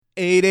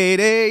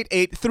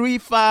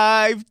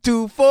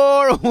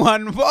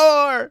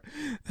888-835-2414.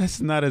 That's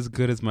not as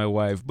good as my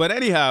wife. But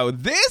anyhow,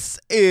 this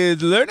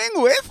is Learning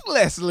with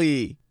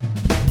Leslie.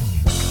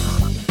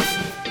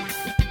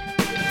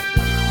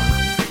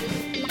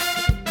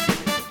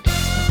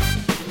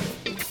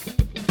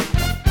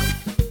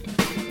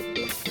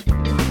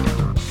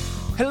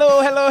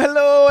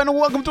 Hello, and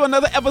welcome to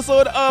another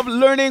episode of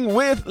Learning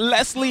with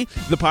Leslie,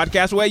 the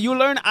podcast where you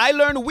learn, I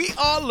learn, we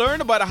all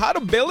learn about how to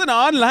build an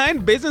online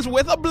business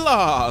with a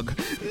blog.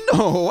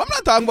 No, I'm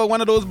not talking about one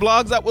of those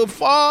blogs that will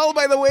fall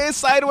by the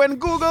wayside when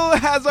Google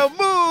has a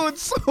mood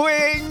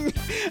swing.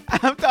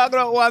 I'm talking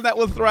about one that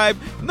will thrive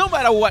no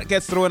matter what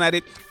gets thrown at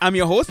it. I'm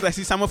your host,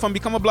 Leslie Samuel from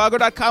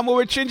BecomeAblogger.com, where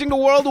we're changing the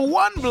world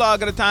one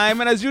blog at a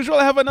time. And as usual,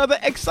 I have another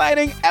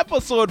exciting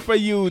episode for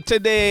you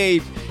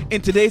today.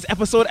 In today's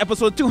episode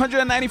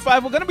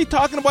 295, we're going to be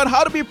talking about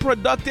how to be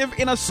productive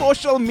in a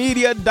social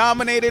media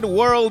dominated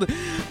world.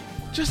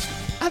 I'll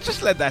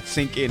just let that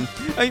sink in.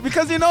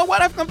 Because you know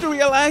what? I've come to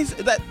realize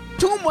that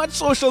too much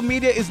social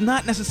media is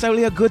not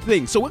necessarily a good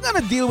thing. So we're going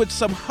to deal with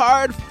some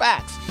hard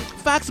facts.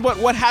 Facts about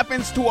what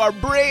happens to our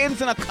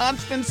brains in a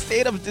constant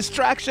state of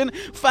distraction.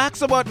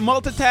 Facts about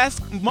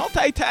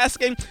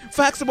multitasking.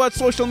 Facts about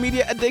social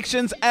media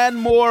addictions and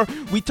more.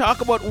 We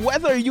talk about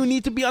whether you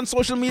need to be on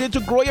social media to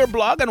grow your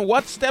blog and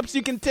what steps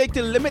you can take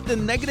to limit the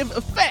negative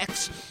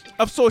effects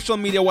of social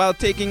media while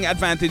taking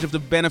advantage of the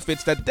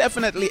benefits that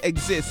definitely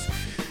exist.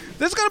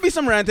 There's going to be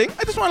some ranting.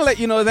 I just want to let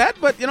you know that.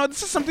 But,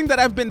 this is something that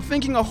I've been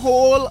thinking a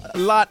whole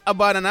lot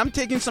about, and I'm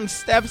taking some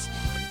steps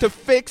to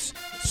fix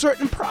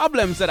certain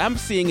problems that I'm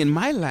seeing in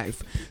my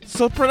life.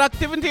 So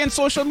productivity and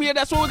social media,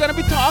 that's what we're going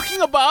to be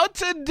talking about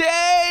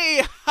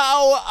today.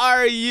 How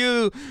are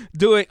you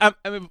doing? I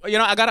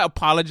got to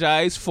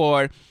apologize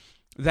for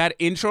that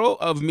intro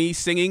of me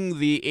singing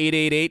the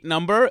 888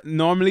 number.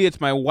 Normally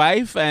it's my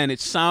wife and it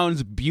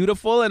sounds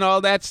beautiful and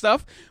all that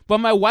stuff. But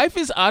my wife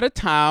is out of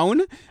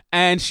town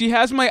and she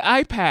has my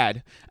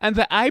iPad. And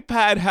the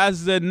iPad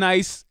has the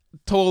nice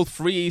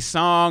toll-free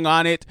song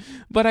on it,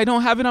 but I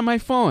don't have it on my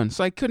phone,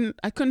 so I couldn't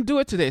do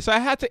it today. So I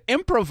had to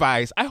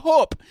improvise. I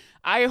hope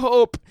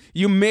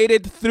you made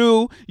it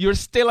through. You're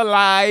still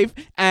alive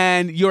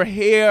and you're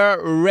here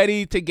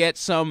ready to get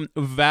some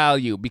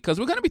value, because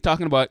we're going to be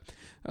talking about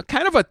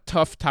kind of a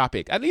tough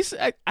topic. At least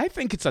I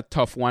think it's a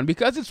tough one,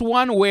 because it's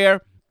one where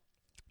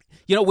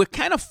we're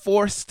kind of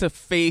forced to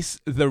face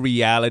the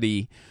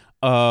reality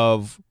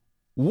of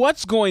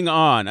what's going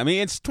on. I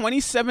mean, it's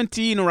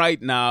 2017 right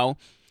now.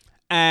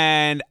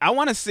 And I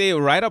want to say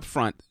right up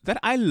front that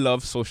I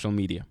love social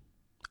media.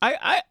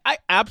 I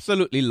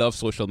absolutely love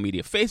social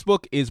media.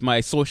 Facebook is my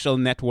social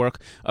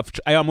network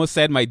I almost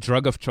said my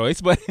drug of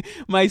choice, but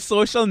my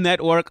social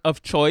network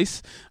of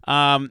choice.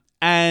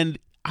 And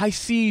I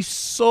see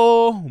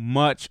so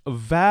much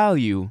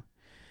value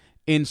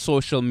in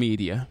social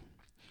media.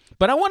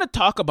 But I want to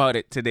talk about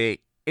it today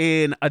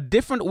in a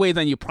different way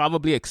than you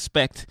probably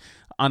expect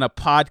on a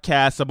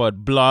podcast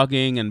about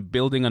blogging and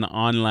building an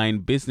online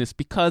business,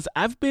 because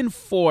I've been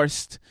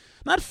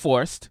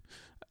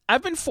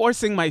I've been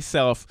forcing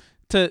myself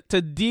to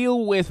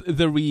deal with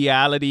the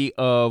reality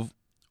of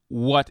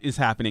what is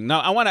happening. Now,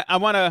 I want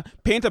to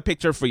paint a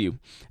picture for you.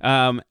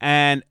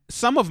 And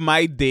some of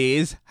my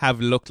days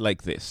have looked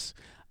like this.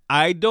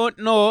 I don't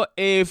know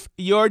if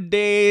your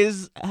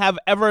days have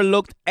ever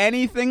looked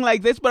anything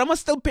like this, but I'm going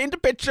to still paint a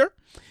picture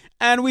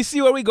and we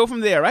see where we go from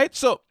there, right?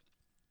 So,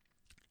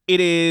 it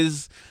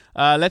is,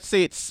 let's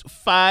say it's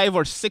 5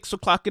 or 6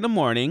 o'clock in the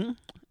morning.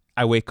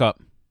 I wake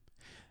up.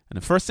 And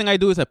the first thing I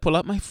do is I pull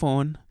out my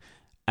phone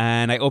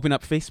and I open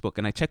up Facebook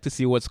and I check to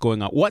see what's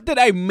going on. What did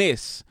I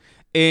miss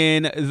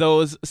in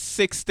those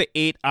 6 to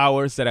 8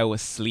 hours that I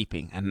was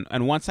sleeping?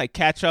 And once I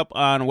catch up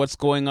on what's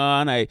going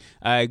on, I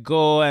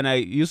go and I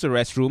use the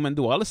restroom and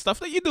do all the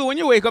stuff that you do when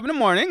you wake up in the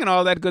morning and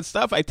all that good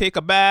stuff. I take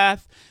a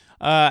bath.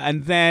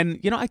 And then,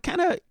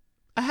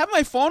 I have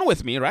my phone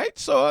with me, right?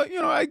 So,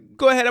 I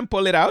go ahead and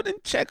pull it out and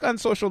check on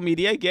social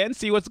media again,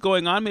 see what's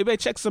going on. Maybe I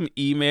check some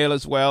email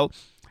as well.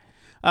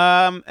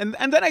 And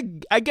then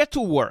I get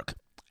to work.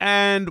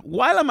 And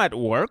while I'm at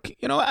work,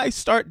 I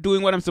start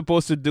doing what I'm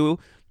supposed to do.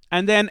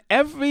 And then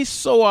every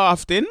so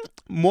often,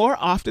 more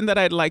often than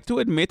I'd like to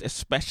admit,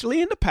 especially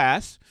in the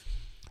past,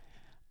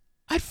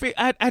 I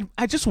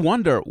just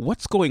wonder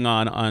what's going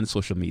on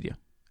social media.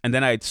 And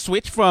then I'd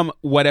switch from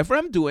whatever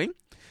I'm doing.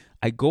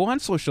 I go on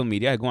social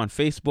media. I go on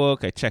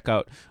Facebook. I check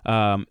out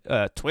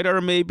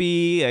Twitter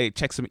maybe. I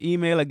check some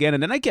email again.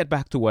 And then I get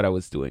back to what I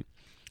was doing.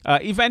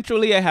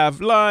 Eventually, I have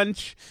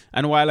lunch.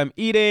 And while I'm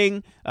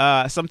eating,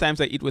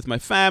 sometimes I eat with my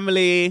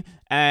family.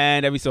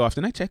 And every so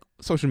often, I check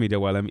social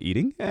media while I'm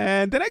eating.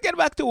 And then I get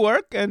back to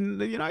work.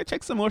 And, I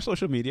check some more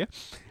social media.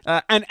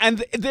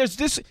 And there's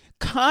this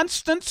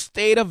constant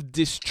state of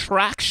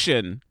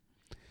distraction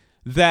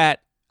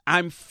that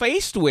I'm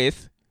faced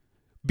with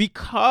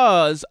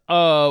because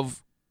of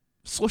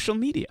social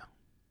media.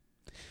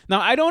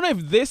 Now, I don't know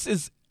if this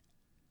is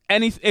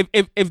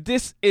if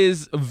this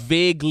is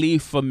vaguely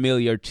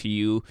familiar to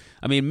you,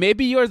 I mean,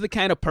 maybe you're the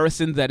kind of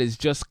person that is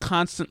just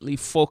constantly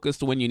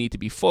focused when you need to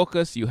be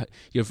focused.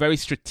 You're very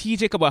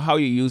strategic about how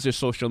you use your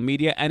social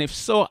media. And if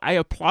so, I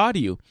applaud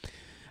you.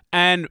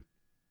 And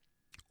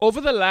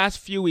over the last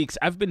few weeks,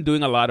 I've been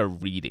doing a lot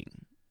of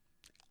reading.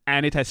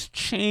 And it has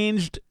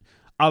changed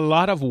a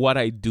lot of what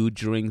I do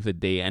during the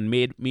day and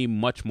made me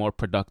much more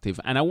productive.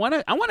 And I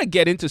want to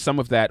get into some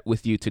of that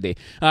with you today.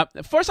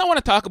 First, I want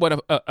to talk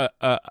about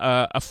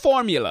a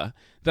formula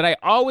that I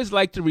always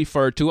like to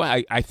refer to.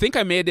 I think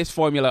I made this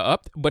formula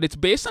up, but it's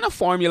based on a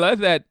formula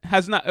that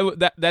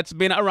that's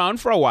been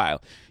around for a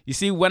while. You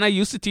see, when I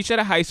used to teach at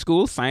a high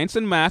school, science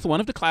and math,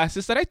 one of the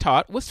classes that I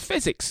taught was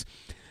physics.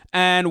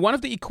 And one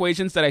of the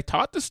equations that I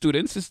taught the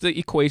students is the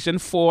equation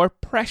for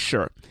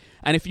pressure.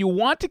 And if you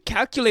want to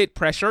calculate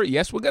pressure,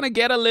 yes, we're going to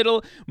get a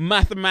little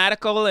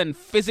mathematical and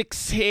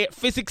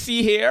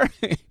physicsy here.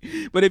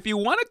 But if you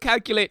want to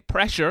calculate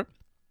pressure,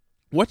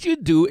 what you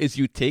do is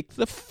you take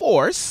the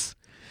force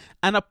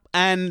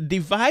and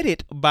divide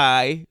it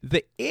by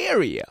the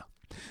area.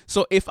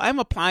 So if I'm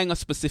applying a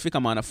specific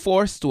amount of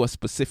force to a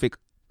specific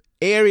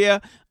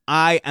area,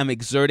 I am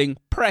exerting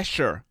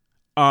pressure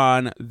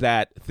on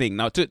that thing.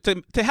 Now,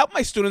 to help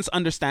my students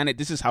understand it,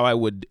 this is how I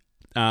would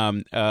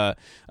do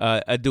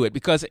it,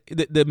 because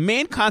the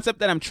main concept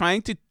that I'm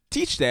trying to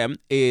teach them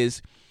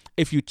is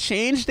if you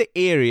change the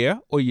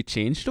area or you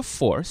change the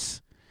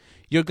force,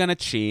 you're going to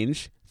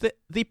change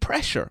the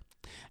pressure.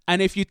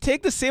 And if you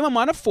take the same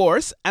amount of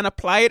force and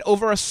apply it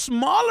over a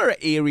smaller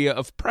area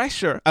of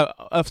pressure,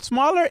 a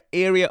smaller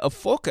area of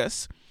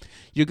focus,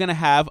 you're going to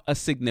have a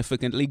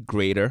significantly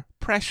greater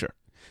pressure.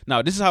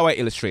 Now, this is how I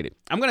illustrate it.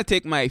 I'm going to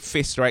take my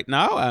fist right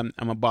now. I'm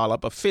going to ball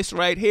up a fist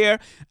right here,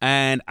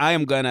 and I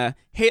am going to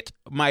hit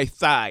my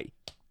thigh.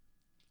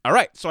 All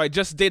right, so I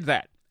just did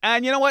that.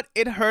 And you know what?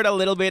 It hurt a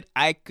little bit.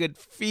 I could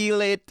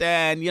feel it,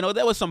 and,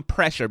 there was some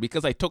pressure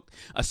because I took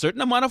a certain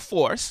amount of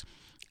force,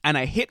 and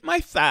I hit my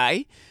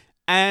thigh,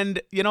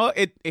 and,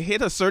 it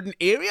hit a certain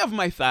area of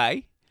my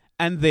thigh,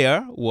 and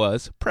there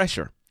was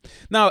pressure.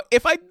 Now,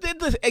 if I did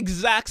the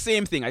exact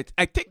same thing, I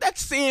take that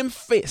same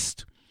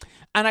fist,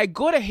 and I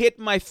go to hit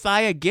my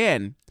thigh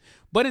again,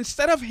 but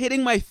instead of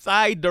hitting my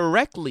thigh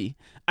directly,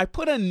 I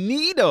put a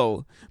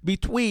needle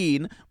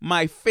between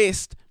my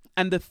fist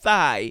and the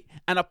thigh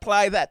and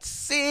apply that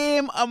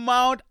same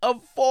amount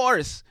of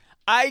force.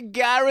 I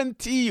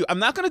guarantee you, I'm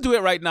not going to do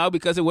it right now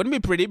because it wouldn't be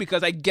pretty,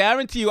 because I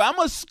guarantee you I'm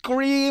going to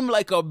scream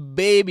like a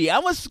baby.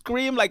 I'm going to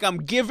scream like I'm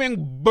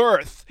giving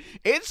birth.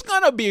 It's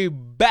going to be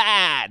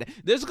bad.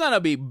 There's going to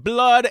be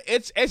blood.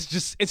 It's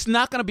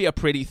not going to be a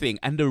pretty thing.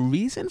 And the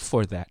reason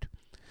for that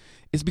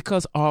is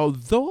because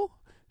although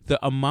the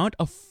amount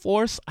of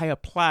force I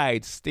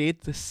applied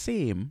stayed the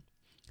same,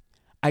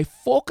 I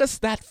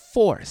focused that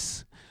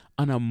force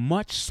on a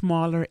much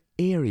smaller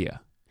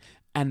area.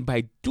 And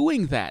by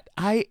doing that,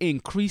 I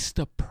increased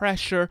the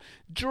pressure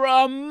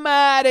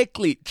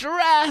drastically.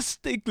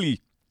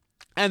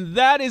 And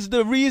that is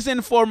the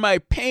reason for my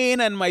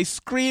pain and my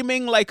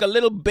screaming like a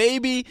little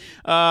baby.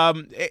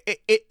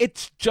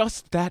 It's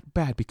just that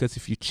bad, because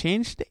if you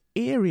change the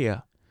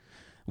area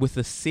with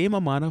the same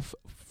amount of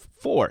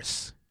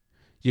force,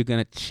 you're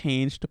going to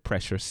change the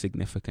pressure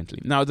significantly.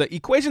 Now, the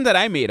equation that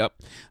I made up,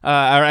 or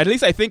at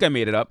least I think I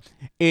made it up,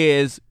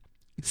 is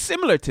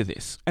similar to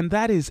this. And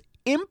that is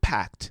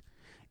impact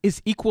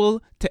is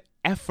equal to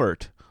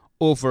effort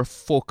over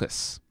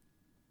focus.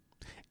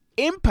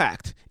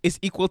 Impact is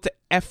equal to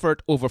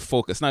effort over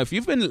focus. Now, if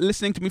you've been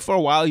listening to me for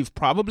a while, you've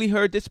probably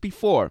heard this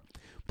before,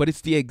 but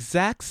it's the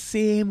exact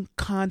same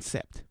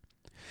concept.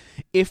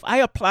 If I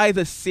apply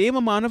the same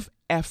amount of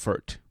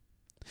effort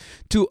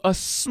to a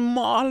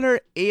smaller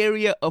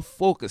area of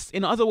focus,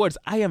 in other words,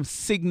 I am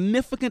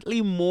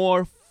significantly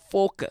more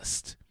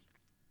focused,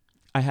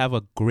 I have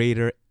a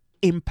greater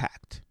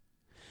impact.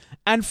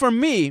 And for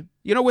me,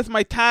 with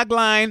my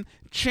tagline,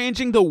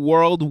 changing the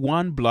world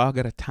one blog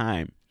at a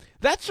time,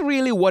 that's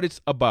really what it's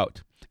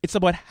about. It's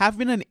about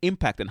having an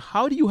impact. And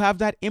how do you have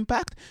that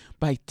impact?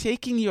 By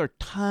taking your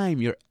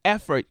time, your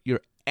effort,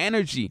 your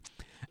energy,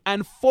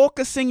 and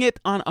focusing it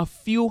on a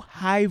few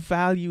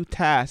high-value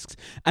tasks.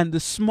 And the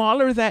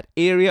smaller that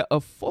area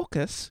of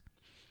focus,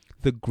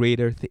 the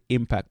greater the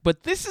impact.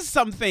 But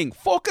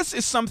focus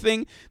is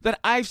something that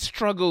I've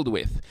struggled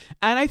with.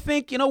 And I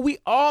think, we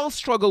all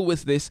struggle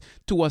with this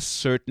to a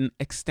certain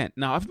extent.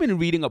 Now, I've been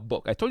reading a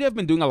book. I told you I've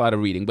been doing a lot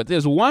of reading, but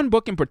there's one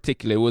book in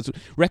particular. It was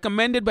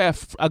recommended by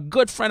a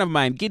good friend of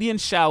mine, Gideon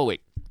Shalwick.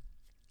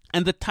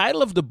 And the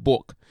title of the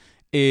book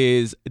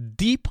is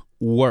Deep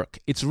Work.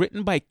 It's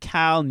written by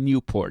Cal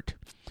Newport.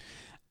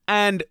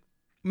 And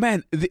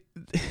man,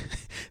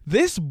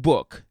 this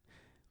book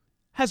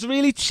has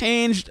really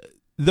changed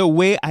the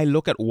way I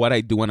look at what I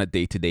do on a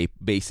day-to-day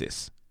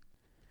basis.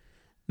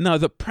 Now,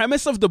 the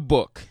premise of the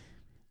book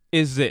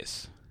is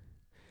this.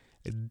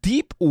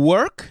 Deep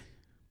work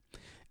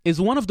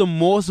is one of the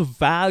most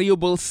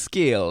valuable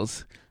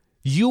skills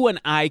you and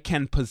I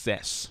can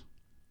possess.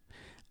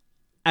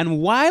 And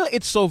while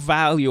it's so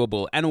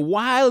valuable, and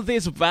while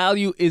this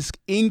value is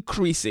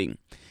increasing,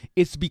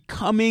 it's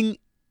becoming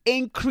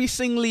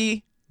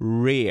increasingly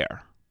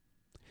rare.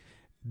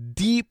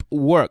 Deep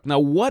work. Now,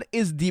 what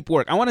is deep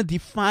work? I want to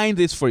define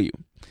this for you.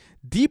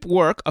 Deep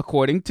work,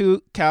 according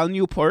to Cal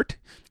Newport,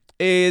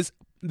 is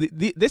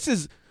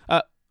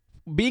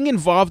being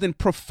involved in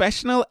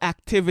professional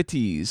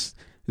activities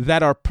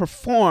that are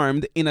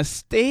performed in a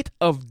state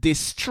of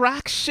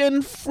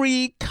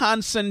distraction-free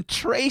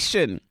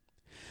concentration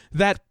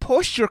that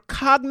push your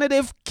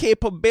cognitive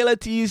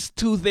capabilities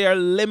to their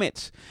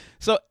limits.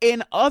 So,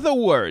 in other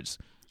words,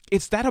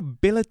 it's that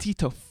ability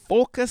to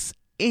focus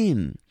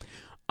in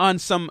on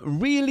some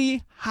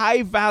really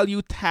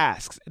high-value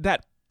tasks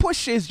that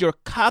pushes your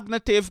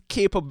cognitive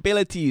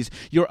capabilities,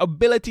 your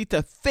ability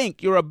to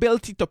think, your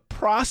ability to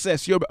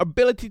process, your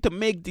ability to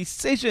make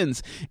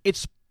decisions.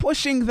 It's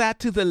pushing that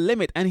to the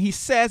limit. And he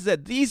says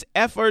that these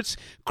efforts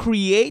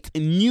create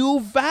new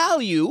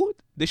value.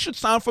 This should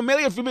sound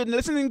familiar if you've been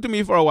listening to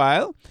me for a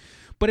while,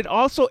 but it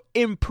also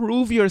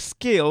improves your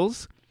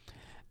skills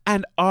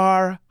and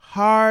are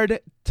hard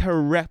to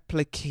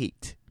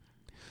replicate.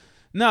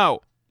 Now,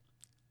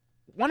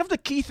 one of the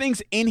key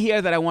things in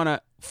here that I want to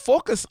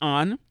focus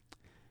on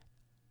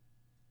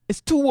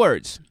is 2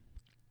 words: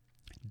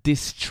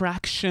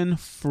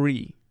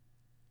 distraction-free.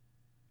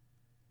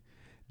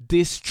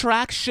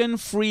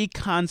 Distraction-free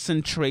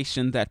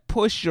concentration that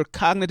push your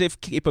cognitive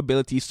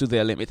capabilities to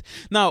their limit.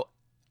 Now,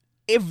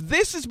 if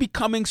this is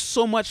becoming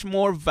so much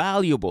more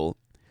valuable,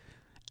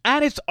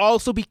 and it's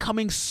also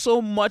becoming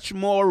so much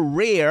more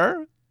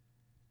rare,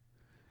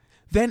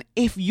 then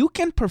if you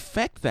can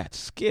perfect that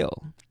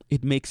skill,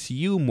 it makes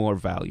you more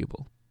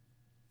valuable.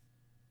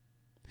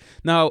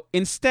 Now,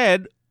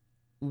 instead,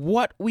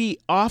 what we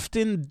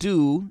often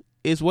do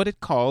is what it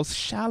calls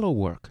shallow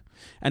work.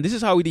 And this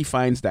is how he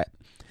defines that.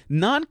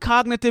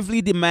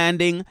 Non-cognitively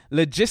demanding,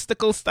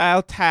 logistical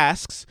style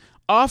tasks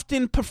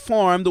often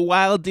performed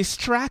while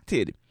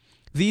distracted.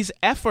 These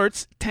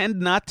efforts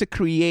tend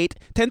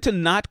to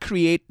not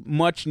create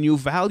much new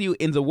value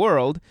in the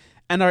world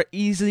and are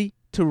easy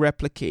to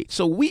replicate.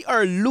 So we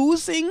are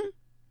losing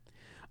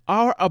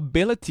our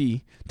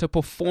ability to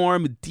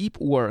perform deep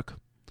work,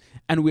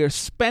 and we are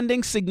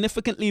spending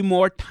significantly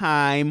more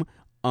time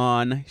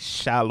on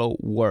shallow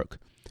work.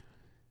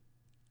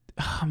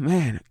 Oh,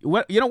 man,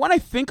 when I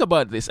think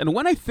about this, and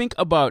when I think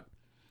about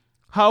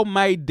how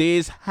my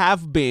days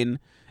have been,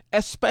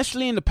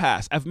 especially in the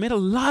past, I've made a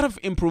lot of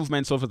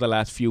improvements over the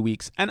last few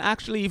weeks and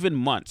actually even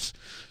months.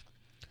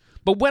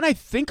 But when I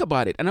think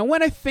about it, and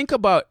when I think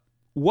about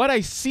what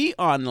I see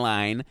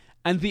online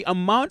and the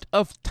amount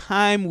of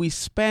time we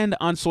spend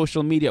on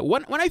social media,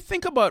 when I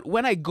think about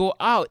when I go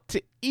out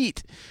to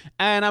eat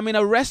and I'm in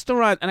a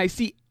restaurant and I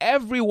see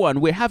everyone,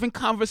 we're having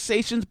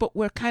conversations, but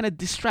we're kind of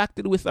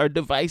distracted with our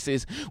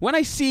devices. When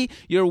I see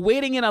you're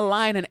waiting in a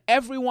line and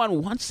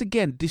everyone, once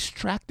again,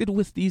 distracted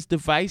with these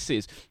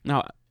devices.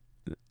 Now,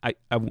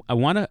 I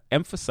want to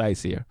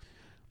emphasize here,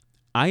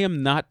 I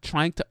am not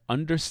trying to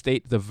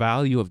understate the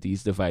value of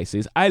these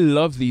devices. I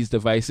love these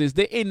devices.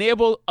 They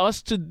enable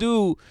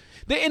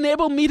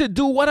me to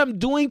do what I'm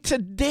doing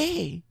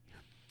today.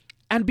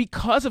 And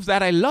because of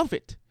that, I love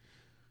it.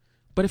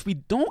 But if we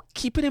don't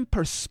keep it in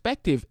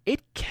perspective,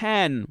 it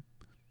can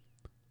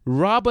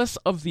rob us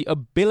of the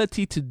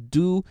ability to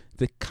do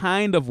the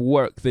kind of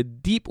work, the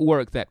deep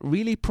work that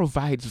really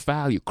provides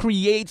value,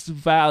 creates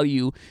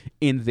value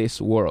in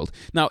this world.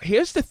 Now,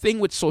 here's the thing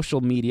with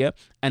social media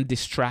and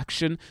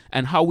distraction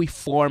and how we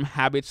form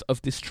habits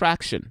of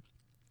distraction.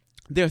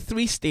 There are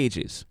 3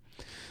 stages.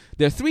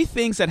 There are 3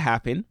 things that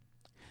happen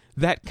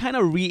that kind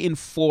of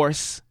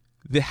reinforce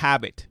the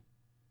habit,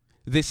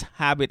 this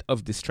habit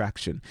of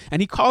distraction.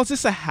 And he calls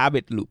this a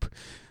habit loop.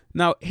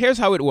 Now, here's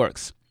how it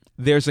works.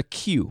 There's a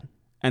cue.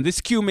 And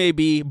this cue may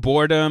be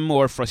boredom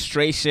or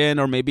frustration,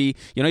 or maybe,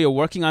 you're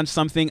working on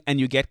something and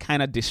you get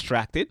kind of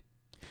distracted.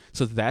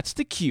 So that's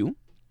the cue.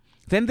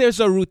 Then there's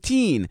a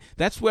routine.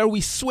 That's where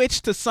we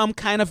switch to some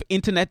kind of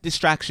internet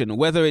distraction,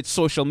 whether it's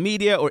social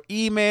media or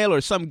email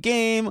or some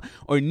game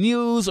or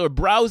news or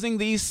browsing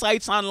these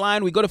sites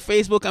online. We go to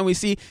Facebook and we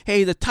see,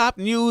 hey, the top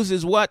news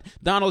is what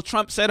Donald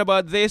Trump said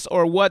about this,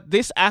 or what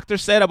this actor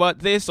said about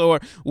this, or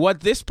what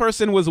this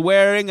person was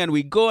wearing. And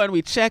we go and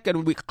we check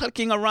and we're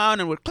clicking around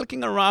and we're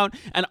clicking around.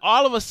 And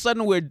all of a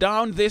sudden we're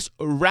down this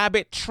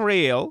rabbit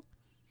trail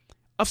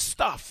of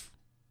stuff.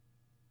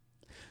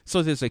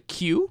 So there's a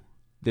cue.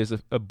 There's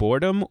a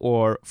boredom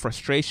or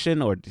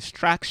frustration or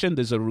distraction.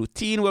 There's a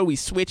routine where we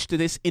switch to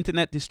this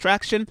internet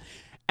distraction.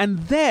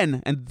 And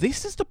then, and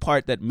this is the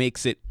part that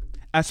makes it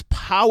as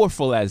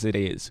powerful as it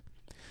is,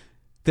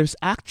 there's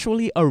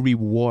actually a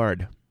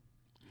reward,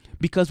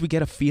 because we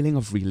get a feeling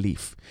of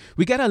relief.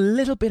 We get a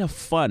little bit of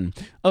fun,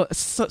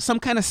 some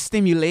kind of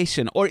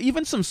stimulation, or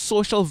even some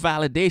social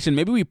validation.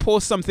 Maybe we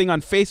post something on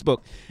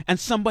Facebook and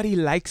somebody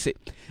likes it.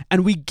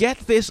 And we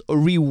get this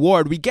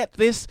reward. We get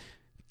this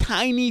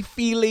tiny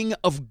feeling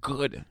of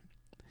good.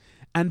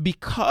 And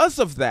because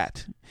of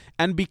that,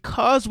 and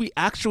because we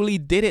actually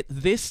did it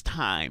this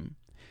time,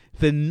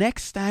 the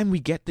next time we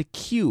get the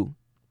cue,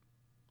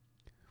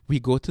 we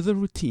go to the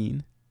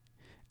routine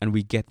and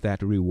we get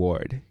that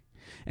reward.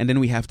 And then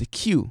we have the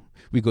cue.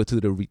 We go to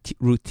the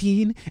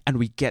routine and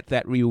we get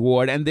that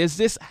reward. And there's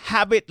this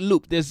habit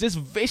loop. There's this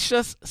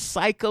vicious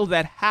cycle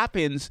that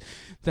happens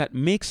that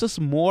makes us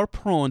more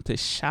prone to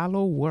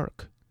shallow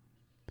work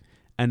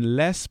and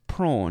less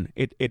prone.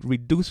 It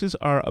reduces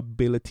our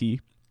ability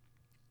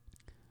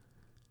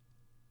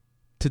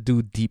to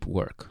do deep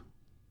work.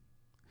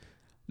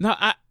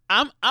 Now,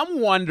 I'm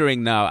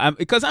wondering now,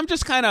 because I'm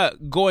just kind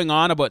of going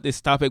on about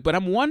this topic, but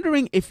I'm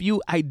wondering if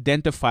you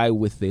identify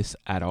with this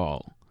at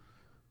all.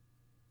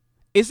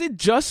 Is it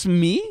just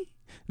me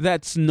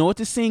that's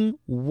noticing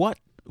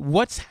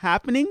what's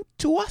happening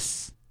to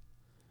us?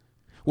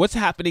 What's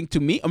happening to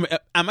me?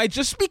 Am I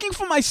just speaking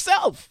for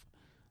myself?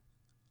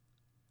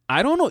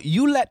 I don't know.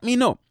 You let me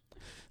know.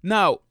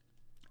 Now,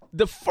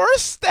 the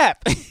first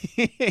step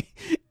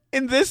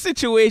in this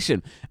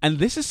situation, and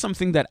this is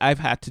something that I've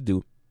had to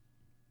do.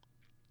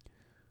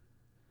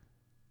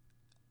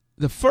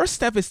 The first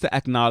step is to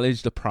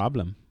acknowledge the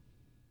problem.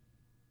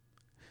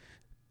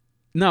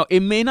 Now, it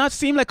may not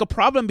seem like a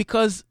problem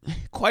because,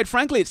 quite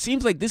frankly, it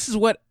seems like this is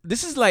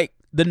like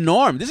the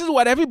norm. This is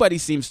what everybody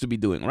seems to be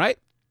doing, right?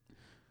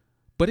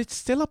 But it's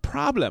still a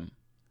problem.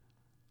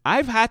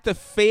 I've had to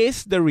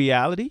face the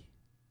reality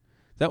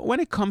that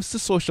when it comes to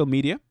social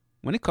media,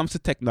 when it comes to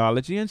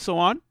technology and so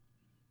on,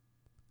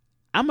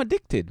 I'm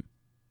addicted.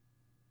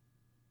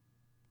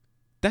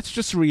 That's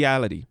just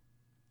reality.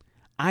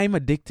 I'm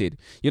addicted.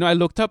 I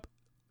looked up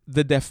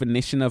the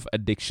definition of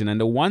addiction, and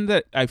the one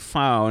that I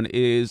found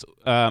is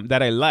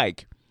that I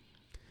like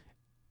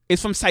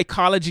is from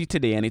Psychology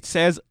Today, and it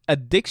says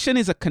addiction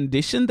is a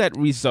condition that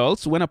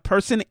results when a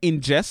person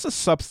ingests a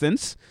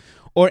substance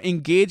or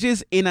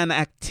engages in an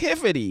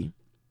activity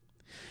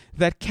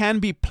that can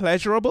be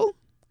pleasurable,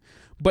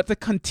 but the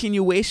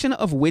continuation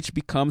of which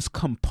becomes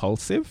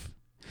compulsive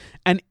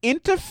and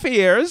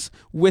interferes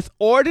with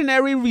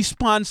ordinary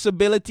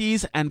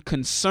responsibilities and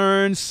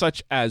concerns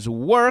such as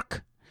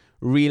work,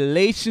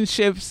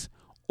 relationships,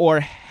 or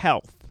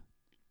health.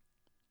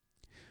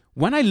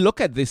 When I look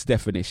at this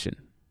definition,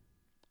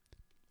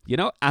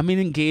 I'm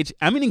engaging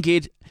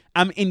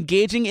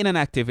in an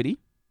activity.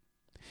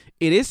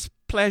 It is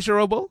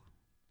pleasurable,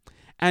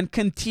 and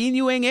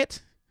continuing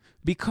it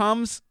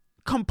becomes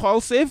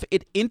compulsive.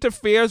 It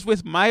interferes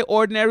with my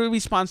ordinary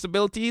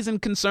responsibilities and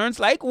concerns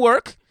like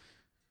work,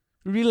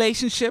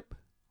 relationship,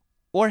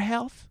 or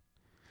health.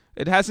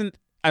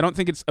 I don't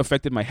think it's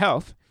affected my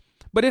health,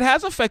 but it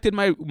has affected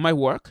my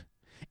work.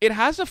 It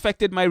has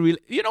affected my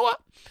you know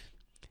what?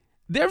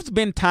 There's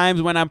been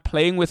times when I'm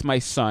playing with my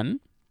son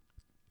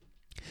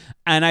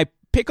and I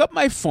pick up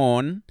my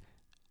phone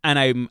and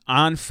I'm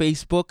on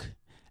Facebook,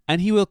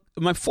 and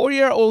my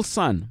 4-year-old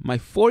son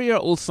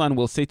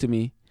will say to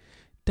me,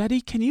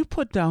 "Daddy, can you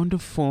put down the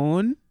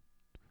phone?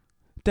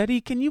 Daddy,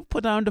 can you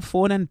put down the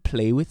phone and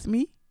play with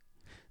me?"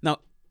 Now,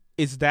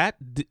 is that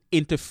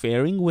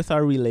interfering with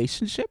our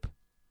relationship?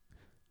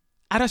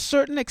 To a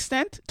certain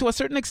extent,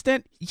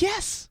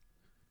 yes.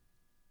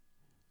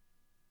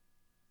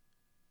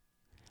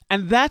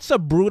 And that's a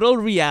brutal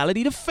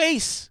reality to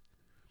face.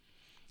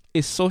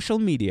 Is social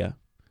media,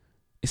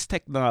 is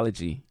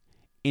technology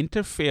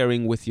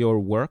interfering with your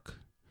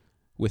work,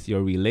 with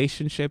your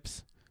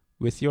relationships,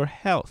 with your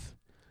health?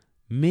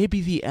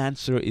 Maybe the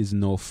answer is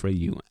no for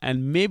you.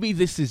 And maybe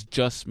this is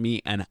just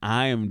me and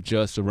I am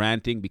just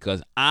ranting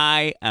because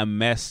I am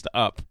messed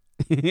up.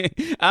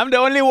 I'm the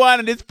only one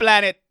on this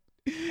planet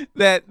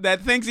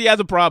that thinks he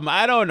has a problem.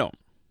 I don't know.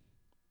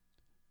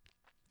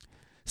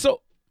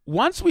 So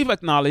once we've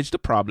acknowledged the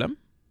problem,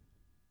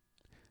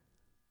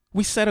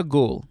 we set a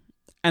goal.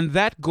 And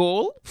that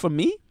goal for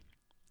me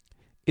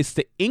is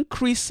to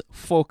increase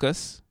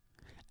focus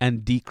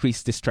and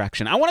decrease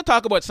distraction. I want to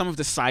talk about some of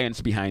the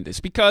science behind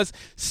this, because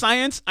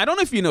science, I don't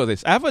know if you know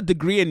this, I have a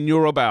degree in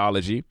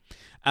neurobiology.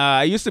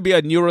 I used to be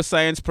a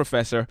neuroscience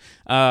professor,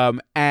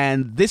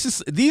 and this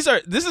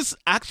is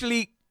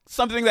actually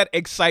something that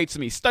excites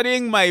me.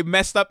 Studying my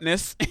messed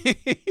upness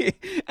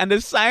and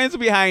the science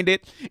behind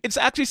it, it's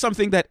actually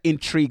something that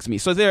intrigues me.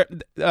 So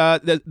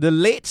the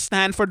late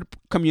Stanford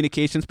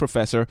communications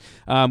professor,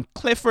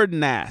 Clifford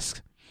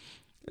Nass,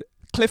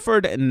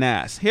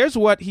 here's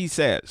what he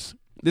says.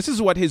 This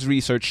is what his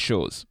research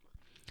shows.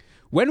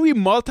 When we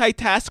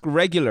multitask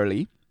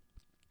regularly,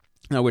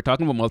 now we're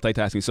talking about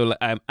multitasking. So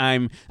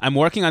I'm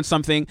working on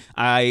something.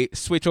 I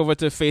switch over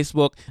to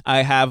Facebook.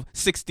 I have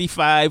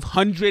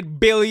 6,500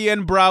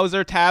 billion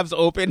browser tabs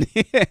open.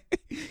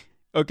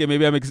 Okay,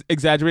 maybe I'm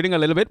exaggerating a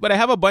little bit, but I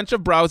have a bunch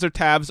of browser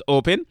tabs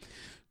open.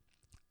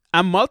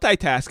 I'm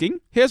multitasking.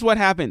 Here's what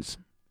happens.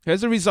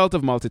 Here's the result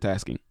of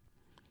multitasking.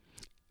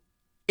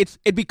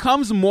 It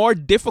becomes more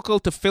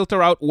difficult to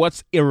filter out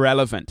what's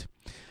irrelevant.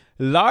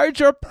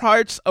 Larger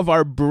parts of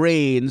our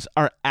brains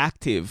are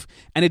active,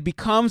 and it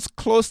becomes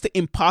close to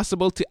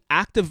impossible to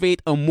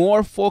activate a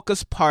more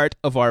focused part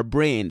of our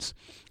brains,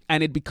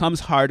 and it becomes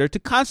harder to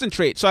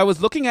concentrate. So I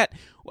was looking at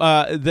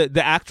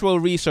the actual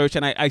research,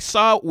 and I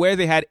saw where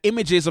they had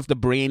images of the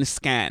brain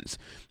scans.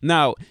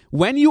 Now,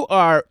 when you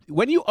are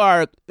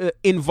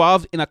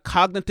involved in a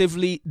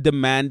cognitively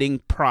demanding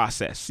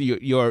process,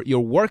 you're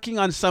working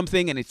on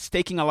something and it's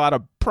taking a lot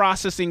of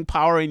processing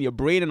power in your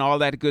brain and all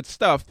that good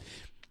stuff.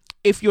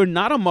 If you're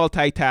not a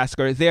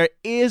multitasker, there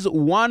is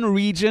one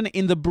region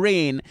in the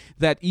brain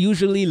that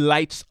usually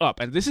lights up,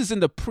 and this is in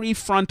the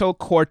prefrontal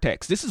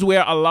cortex. This is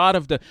where a lot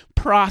of the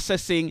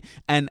processing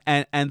and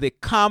the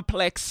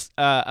complex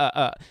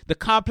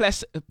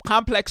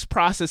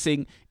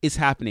processing is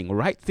happening,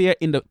 right there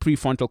in the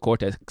prefrontal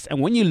cortex. And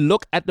when you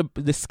look at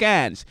the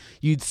scans,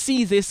 you'd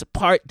see this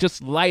part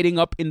just lighting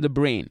up in the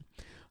brain.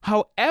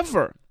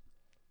 However,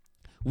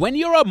 when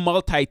you're a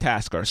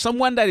multitasker,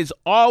 someone that is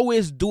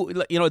always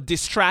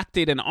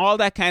distracted and all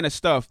that kind of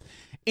stuff,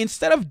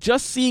 instead of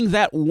just seeing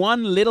that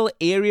one little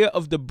area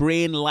of the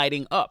brain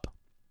lighting up,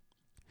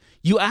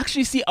 you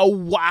actually see a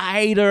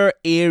wider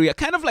area,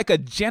 kind of like a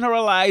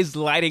generalized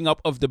lighting up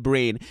of the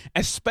brain,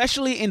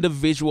 especially in the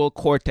visual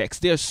cortex.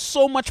 There's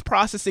so much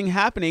processing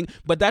happening,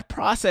 but that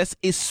process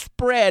is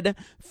spread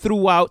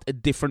throughout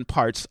different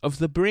parts of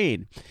the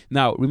brain.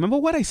 Now, remember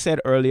what I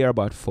said earlier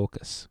about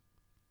focus?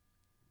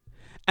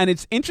 And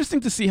it's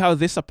interesting to see how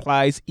this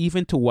applies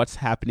even to what's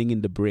happening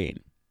in the brain.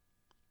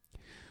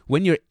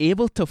 When you're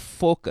able to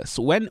focus,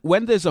 when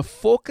there's a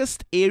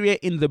focused area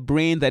in the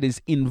brain that is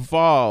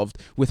involved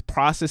with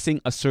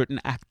processing a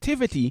certain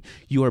activity,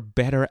 you are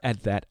better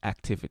at that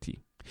activity.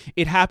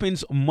 It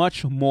happens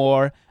much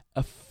more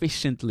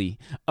efficiently,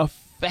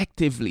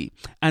 effectively.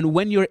 And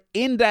when you're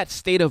in that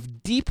state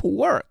of deep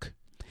work,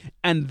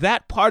 and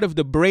that part of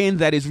the brain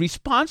that is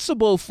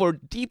responsible for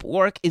deep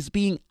work is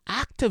being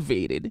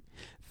activated,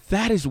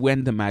 that is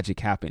when the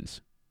magic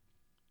happens.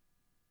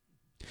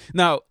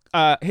 Now,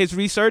 his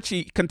research,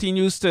 he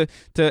continues to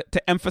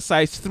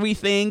emphasize three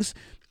things.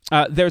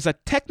 There's a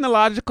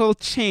technological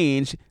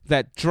change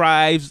that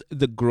drives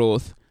the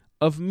growth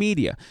of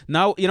media.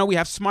 Now, we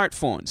have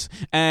smartphones,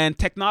 and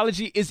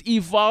technology is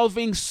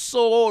evolving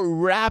so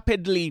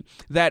rapidly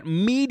that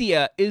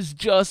media is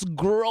just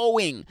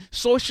growing.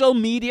 Social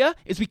media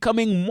is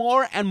becoming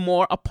more and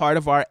more a part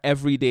of our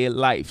everyday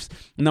lives.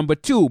 Number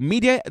two,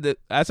 media,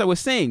 as I was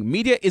saying,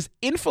 media is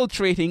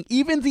infiltrating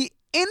even the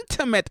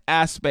intimate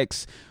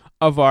aspects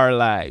of our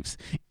lives.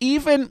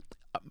 Even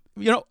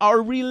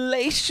our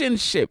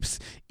relationships,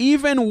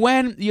 even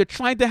when you're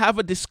trying to have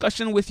a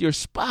discussion with your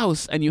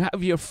spouse and you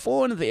have your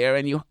phone there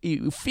and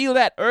you feel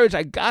that urge,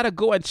 I gotta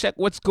go and check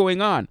what's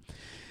going on.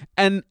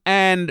 And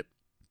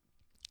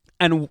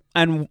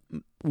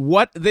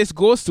what this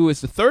goes to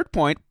is the third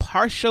point,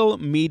 partial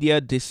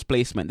media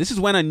displacement. This is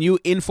when a new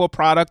info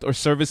product or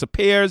service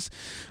appears.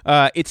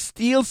 It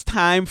steals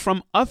time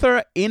from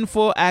other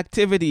info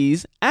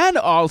activities and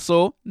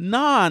also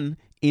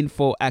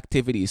non-info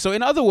activities. So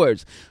in other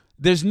words,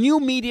 there's new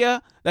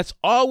media that's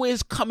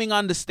always coming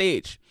on the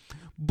stage.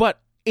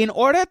 But in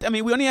order, we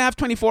only have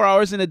 24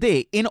 hours in a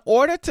day. In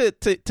order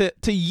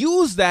to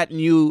use that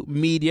new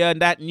media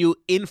and that new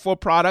info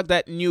product,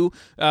 that new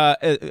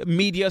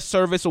media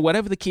service or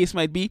whatever the case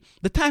might be,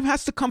 the time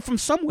has to come from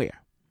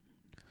somewhere.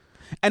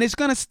 And it's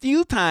going to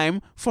steal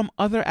time from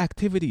other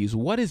activities.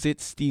 What is it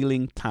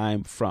stealing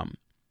time from?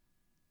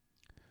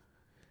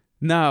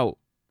 Now,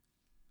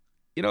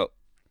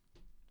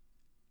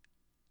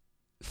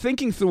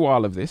 thinking through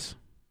all of this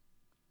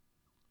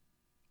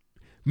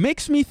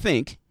makes me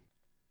think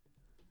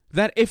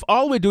that if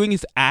all we're doing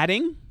is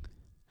adding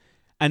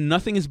and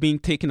nothing is being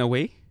taken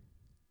away,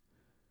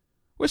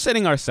 we're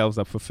setting ourselves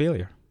up for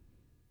failure.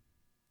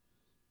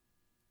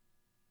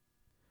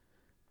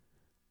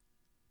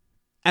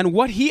 And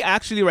what he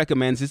actually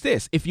recommends is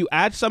this: if you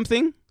add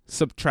something,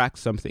 subtract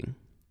something.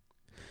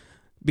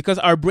 Because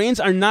our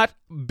brains are not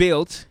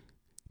built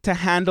to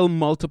handle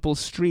multiple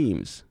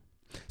streams.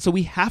 So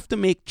we have to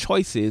make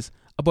choices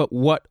about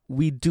what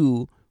we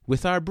do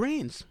with our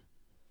brains.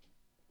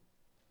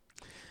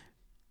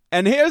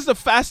 And here's the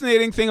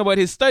fascinating thing about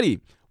his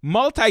study.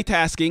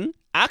 Multitasking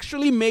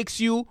actually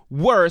makes you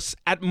worse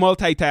at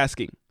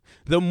multitasking.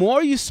 The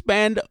more you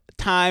spend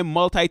time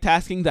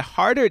multitasking, the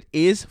harder it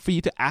is for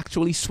you to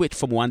actually switch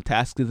from one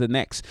task to the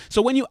next.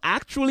 So when you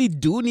actually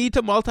do need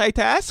to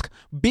multitask,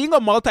 being a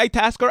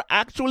multitasker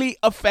actually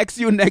affects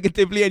you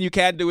negatively and you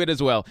can't do it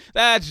as well.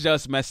 That's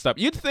just messed up.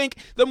 You'd think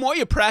the more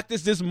you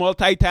practice this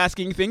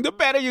multitasking thing, the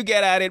better you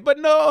get at it. But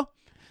no,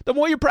 the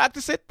more you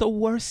practice it, the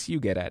worse you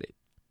get at it.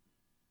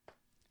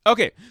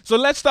 Okay, so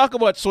let's talk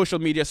about social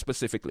media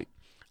specifically.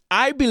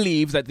 I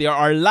believe that there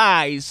are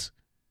lies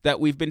that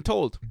we've been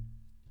told.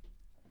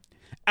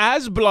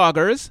 As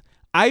bloggers,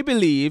 I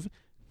believe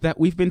that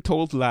we've been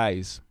told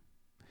lies.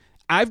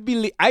 I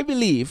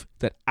believe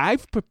that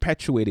I've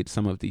perpetuated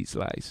some of these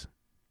lies.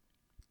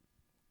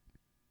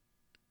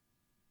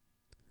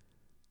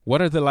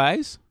 What are the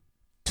lies?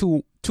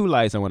 Two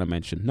lies I want to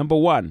mention. Number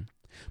one,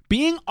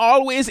 being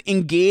always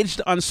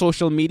engaged on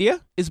social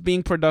media is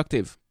being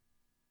productive.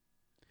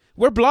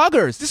 We're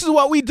bloggers. This is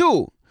what we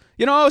do.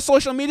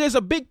 Social media is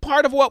a big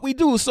part of what we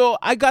do. So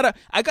I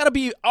gotta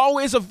be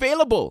always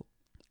available.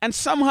 And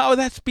somehow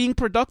that's being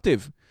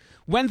productive.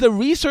 When the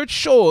research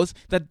shows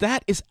that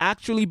that is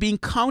actually being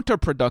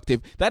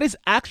counterproductive, that is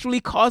actually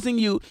causing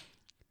you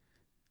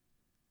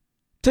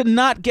to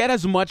not get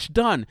as much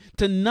done,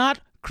 to not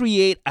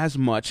create as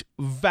much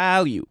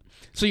value.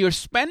 So you're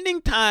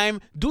spending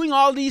time doing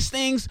all these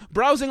things,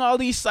 browsing all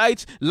these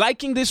sites,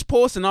 liking this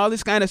post and all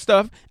this kind of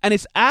stuff, and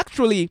it's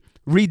actually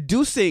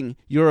reducing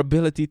your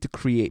ability to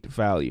create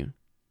value.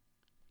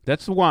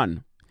 That's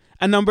one.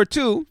 And number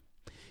two,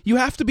 you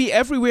have to be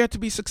everywhere to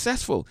be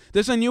successful.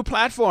 There's a new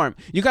platform.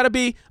 You got to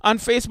be on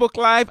Facebook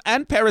Live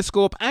and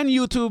Periscope and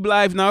YouTube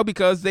Live now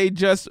because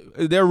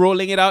they're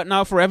rolling it out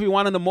now for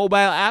everyone on the mobile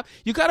app.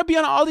 You got to be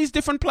on all these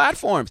different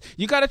platforms.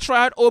 You got to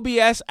try out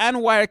OBS and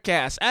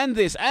Wirecast and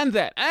this and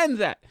that and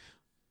that.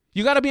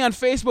 You got to be on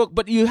Facebook,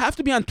 but you have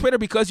to be on Twitter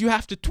because you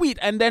have to tweet.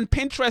 And then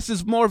Pinterest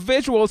is more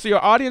visual, so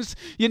your audience,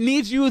 it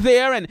needs you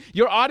there, and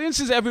your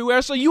audience is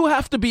everywhere, so you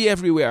have to be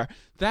everywhere.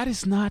 That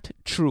is not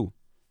true.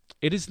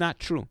 It is not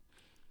true.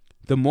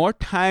 The more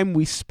time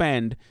we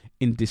spend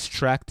in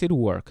distracted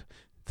work,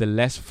 the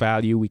less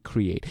value we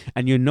create.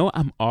 And you know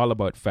I'm all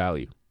about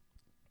value.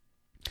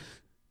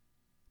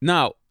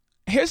 Now,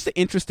 here's the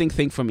interesting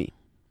thing for me.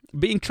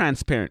 Being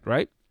transparent,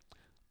 right?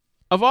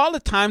 Of all the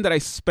time that I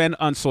spend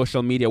on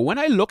social media, when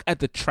I look at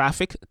the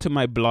traffic to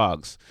my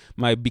blogs,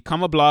 my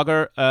Become a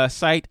Blogger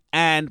site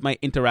and my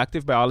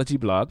Interactive Biology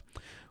blog,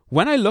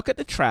 when I look at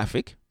the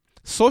traffic,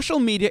 social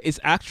media is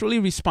actually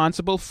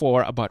responsible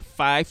for about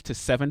 5 to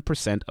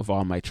 7% of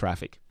all my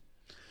traffic.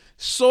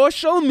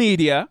 Social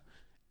media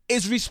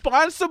is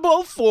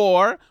responsible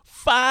for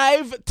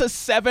 5 to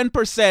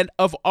 7%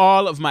 of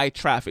all of my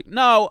traffic.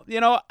 Now,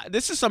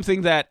 this is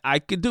something that I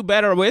could do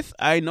better with.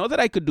 I know that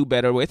I could do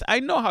better with. I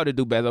know how to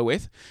do better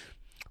with.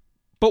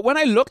 But when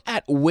I look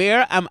at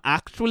where I'm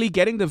actually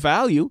getting the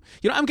value,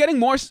 I'm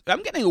getting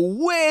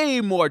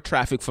way more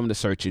traffic from the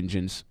search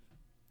engines.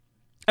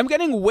 I'm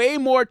getting way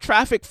more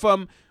traffic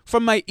from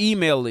my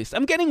email list.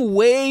 I'm getting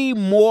way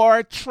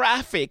more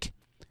traffic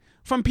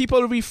from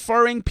people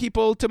referring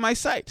people to my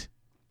site.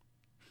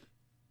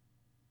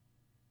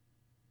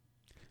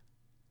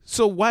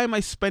 So why am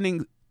I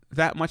spending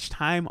that much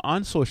time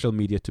on social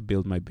media to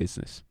build my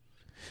business?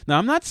 Now,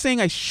 I'm not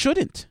saying I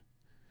shouldn't,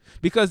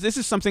 because this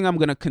is something I'm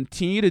going to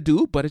continue to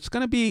do, but it's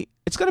going to be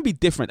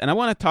different. And I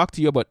want to talk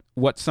to you about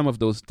what some of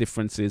those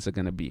differences are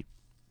going to be.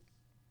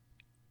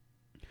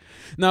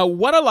 Now,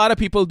 what a lot of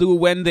people do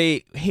when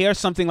they hear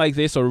something like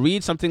this or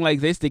read something like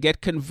this, they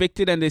get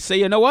convicted and they say,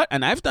 you know what?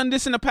 And I've done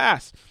this in the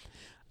past.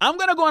 I'm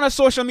going to go on a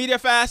social media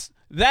fast.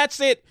 That's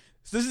it.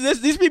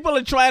 These people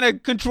are trying to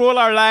control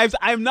our lives.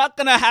 I'm not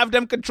going to have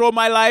them control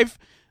my life.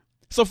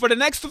 So for the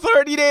next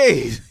 30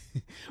 days,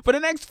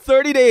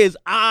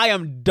 I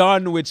am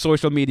done with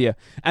social media.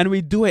 And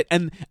we do it.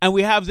 And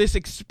we have this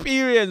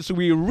experience.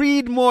 We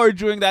read more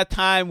during that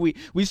time. We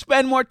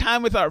spend more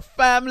time with our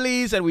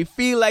families. And we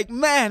feel like,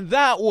 man,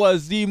 that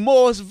was the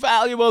most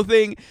valuable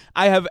thing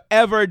I have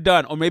ever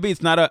done. Or maybe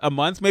it's not a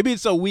month. Maybe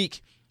it's a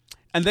week.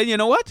 And then you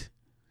know what?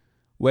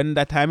 When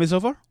that time is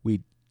over,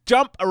 we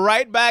jump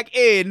right back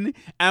in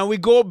and we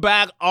go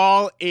back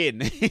all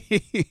in.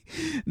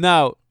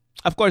 Now,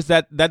 of course,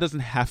 that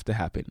doesn't have to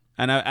happen.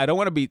 And I don't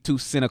want to be too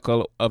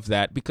cynical of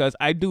that, because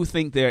I do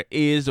think there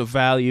is a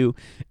value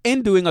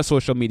in doing a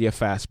social media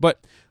fast.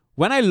 But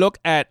when I look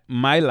at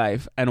my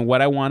life and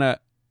what I want to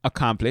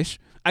accomplish,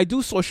 I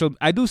do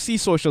see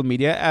social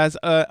media as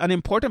an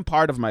important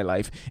part of my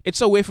life.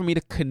 It's a way for me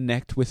to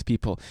connect with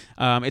people.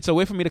 It's a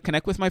way for me to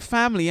connect with my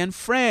family and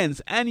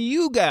friends and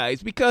you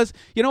guys, because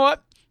you know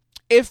what?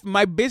 If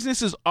my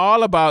business is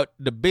all about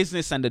the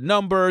business and the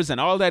numbers and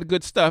all that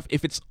good stuff,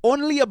 if it's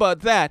only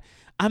about that,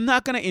 I'm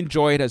not going to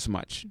enjoy it as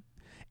much.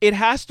 It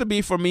has to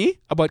be, for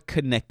me, about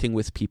connecting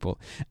with people.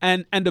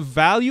 And the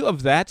value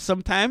of that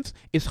sometimes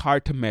is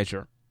hard to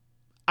measure.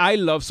 I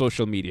love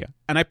social media,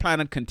 and I plan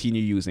on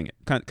continuing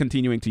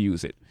to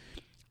use it.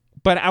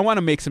 But I want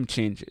to make some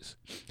changes.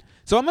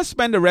 So I'm going to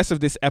spend the rest of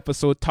this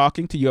episode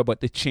talking to you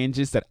about the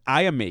changes that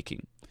I am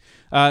making.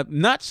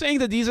 Not saying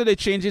that these are the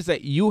changes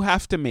that you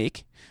have to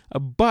make,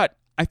 but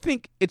I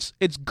think it's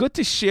good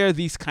to share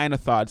these kind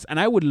of thoughts, and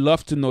I would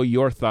love to know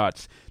your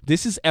thoughts.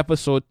 This is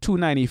episode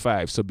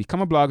 295, so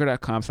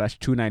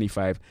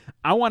becomeablogger.com/295.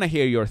 I want to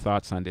hear your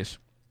thoughts on this.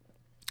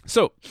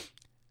 So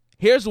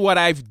here's what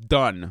I've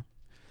done,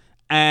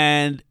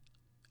 and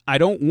I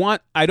don't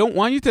want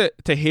you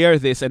to hear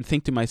this and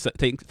think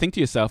to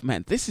yourself,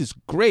 man, this is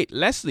great,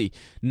 Leslie.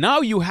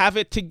 Now you have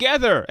it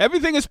together.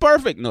 Everything is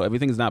perfect. No,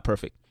 everything is not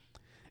perfect.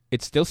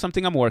 It's still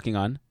something I'm working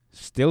on,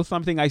 still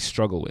something I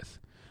struggle with.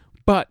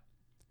 But,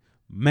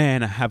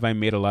 man, have I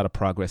made a lot of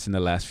progress in the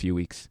last few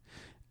weeks.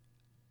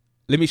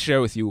 Let me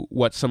share with you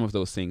what some of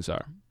those things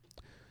are.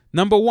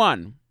 Number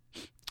one,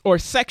 or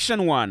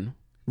section one,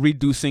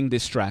 reducing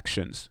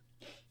distractions.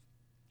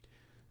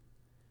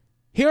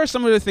 Here are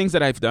some of the things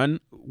that I've done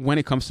when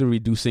it comes to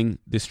reducing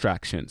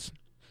distractions.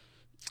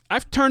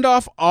 I've turned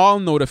off all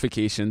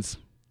notifications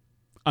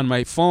on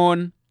my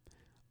phone,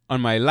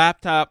 on my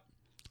laptop.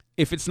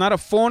 If it's not a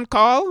phone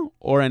call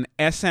or an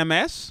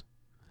SMS,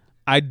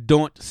 I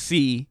don't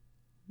see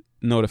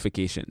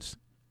notifications.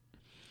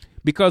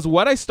 Because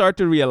what I start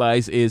to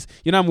realize is,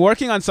 I'm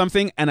working on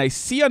something and I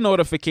see a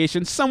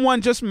notification.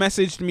 Someone just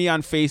messaged me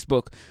on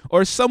Facebook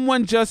or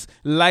someone just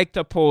liked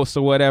a post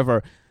or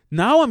whatever.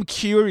 Now I'm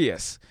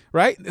curious,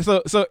 right?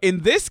 So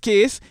in this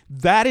case,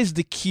 that is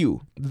the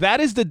cue. That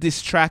is the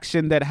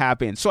distraction that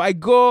happens. So I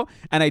go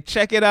and I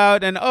check it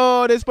out and,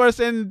 this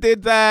person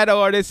did that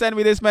or they sent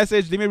me this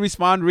message. Let me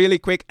respond really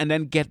quick and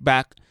then get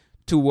back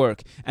to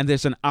work. And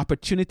there's an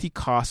opportunity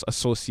cost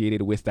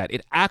associated with that.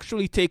 It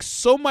actually takes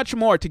so much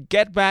more to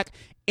get back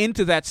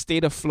into that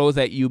state of flow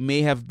that you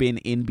may have been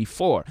in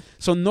before.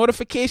 So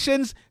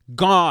notifications,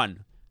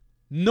 gone.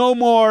 No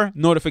more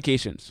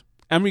notifications.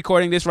 I'm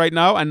recording this right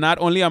now, and not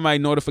only are my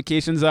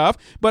notifications off,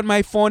 but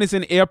my phone is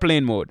in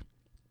airplane mode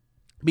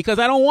because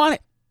I don't want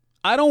it.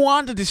 I don't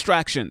want the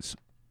distractions.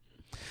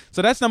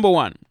 So that's number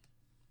one.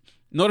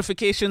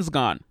 Notifications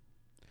gone.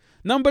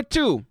 Number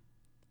two,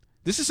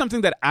 this is something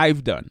that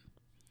I've done.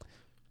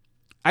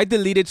 I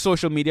deleted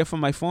social media from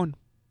my phone.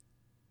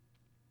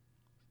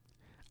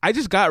 I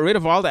just got rid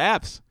of all the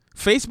apps.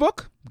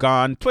 Facebook,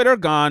 gone. Twitter,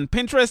 gone.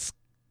 Pinterest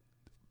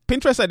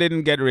I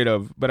didn't get rid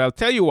of, but I'll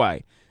tell you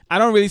why. I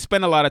don't really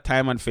spend a lot of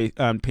time on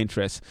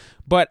Pinterest,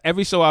 but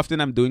every so often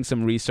I'm doing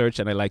some research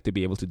and I like to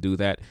be able to do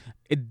that.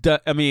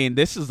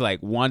 This is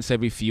like once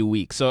every few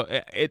weeks. So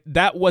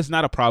that was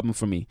not a problem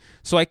for me.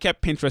 So I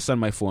kept Pinterest on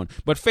my phone.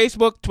 But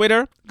Facebook,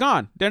 Twitter,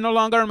 gone. They're no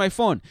longer on my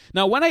phone.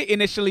 Now, when I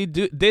initially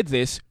did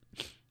this,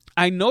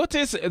 I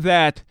noticed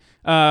that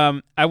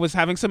I was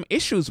having some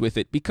issues with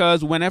it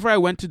because whenever I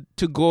went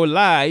to go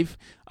live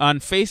on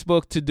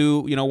Facebook to do,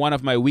 one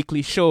of my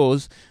weekly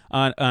shows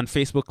on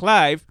Facebook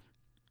Live,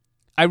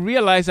 I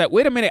realized that,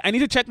 wait a minute, I need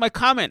to check my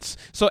comments.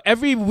 So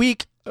every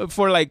week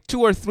for like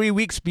 2 or 3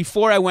 weeks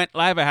before I went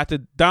live, I had to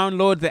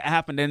download the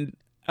app and then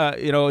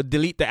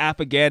delete the app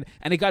again,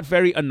 and it got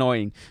very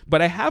annoying.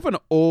 But I have an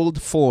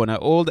old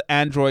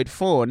Android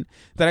phone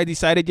that I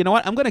decided,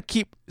 I'm going to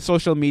keep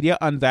social media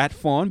on that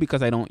phone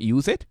because I don't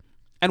use it.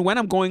 And when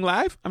I'm going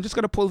live, I'm just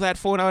going to pull that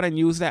phone out and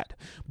use that.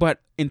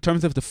 But in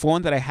terms of the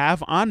phone that I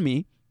have on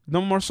me,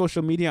 no more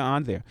social media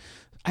on there.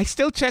 I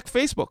still check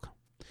Facebook.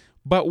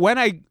 But when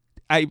I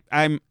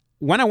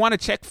want to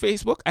check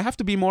Facebook, I have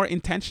to be more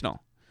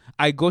intentional.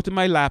 I go to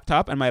my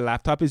laptop, and my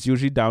laptop is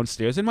usually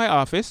downstairs in my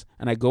office,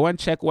 and I go and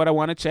check what I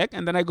want to check,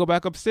 and then I go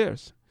back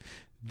upstairs.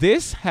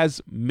 This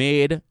has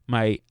made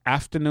my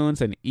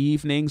afternoons and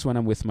evenings when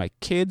I'm with my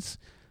kids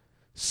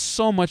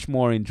so much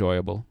more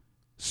enjoyable,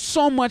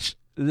 so much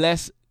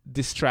less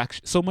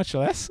distraction,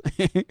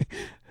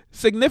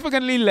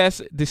 significantly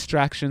less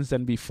distractions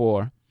than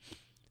before.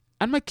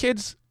 And my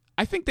kids,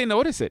 I think they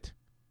notice it.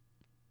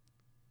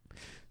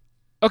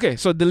 Okay,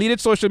 so deleted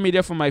social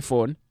media from my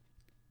phone.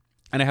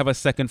 And I have a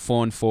second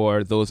phone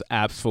for those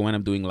apps for when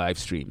I'm doing live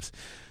streams.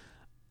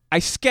 I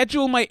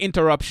schedule my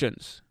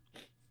interruptions.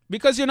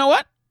 Because you know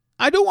what?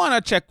 I don't want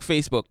to check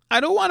Facebook. I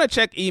don't want to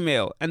check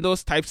email and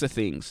those types of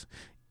things.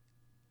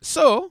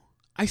 So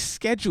I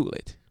schedule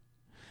it.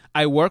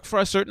 I work for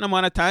a certain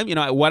amount of time.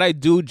 What I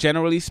do,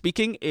 generally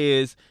speaking,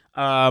 is,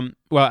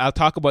 I'll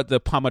talk about the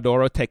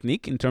Pomodoro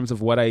technique in terms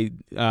of what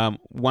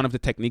one of the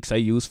techniques I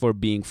use for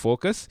being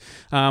focused.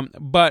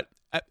 But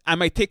I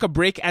might take a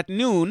break at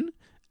noon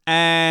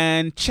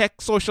and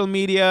check social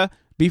media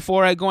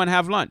before I go and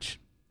have lunch.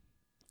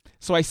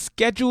 So I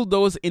schedule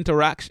those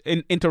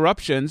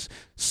interruptions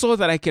so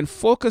that I can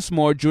focus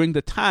more during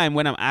the time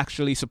when I'm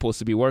actually supposed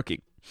to be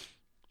working.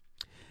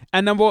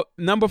 And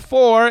number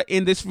 4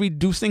 in this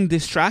reducing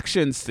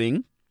distractions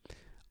thing,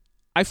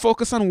 I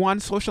focus on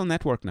one social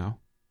network now.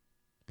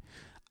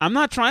 I'm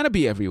not trying to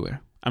be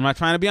everywhere. I'm not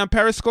trying to be on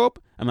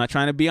Periscope. I'm not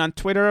trying to be on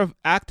Twitter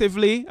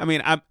actively.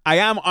 I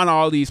am on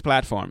all these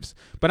platforms,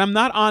 but I'm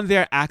not on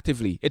there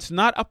actively. It's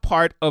not a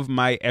part of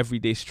my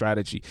everyday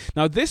strategy.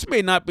 Now, this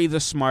may not be the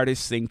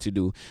smartest thing to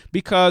do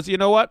because, you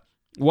know what?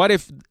 What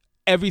if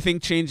everything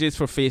changes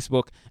for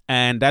Facebook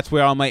and that's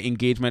where all my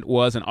engagement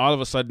was and all of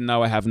a sudden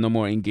now I have no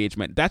more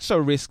engagement? That's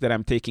a risk that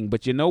I'm taking.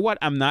 But you know what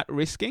I'm not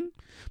risking?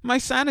 My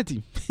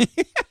sanity.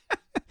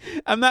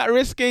 I'm not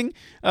risking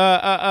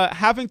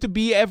having to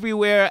be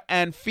everywhere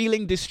and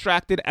feeling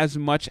distracted as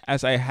much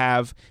as I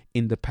have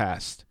in the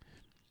past.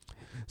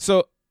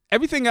 So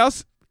everything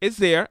else is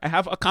there. I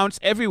have accounts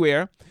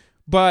everywhere,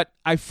 but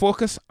I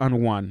focus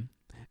on one.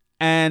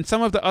 And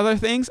some of the other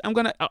things, I'm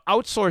going to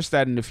outsource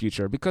that in the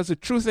future because the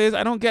truth is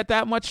I don't get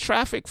that much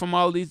traffic from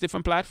all these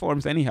different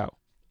platforms anyhow.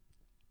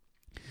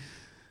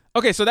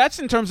 Okay, so that's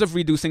in terms of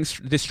reducing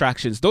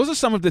distractions. Those are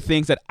some of the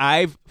things that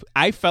I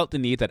felt the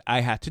need that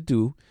I had to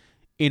do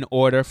in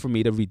order for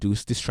me to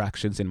reduce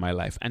distractions in my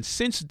life. And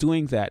since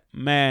doing that,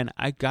 man,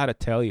 I gotta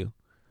tell you,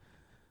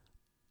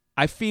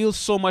 I feel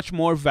so much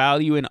more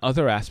value in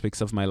other aspects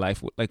of my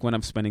life, like when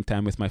I'm spending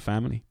time with my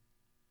family.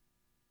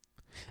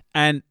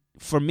 And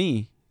for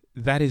me,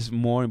 that is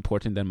more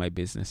important than my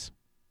business.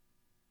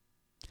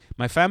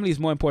 My family is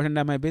more important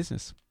than my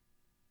business.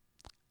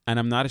 And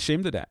I'm not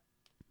ashamed of that.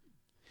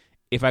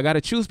 If I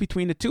gotta choose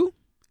between the two,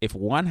 if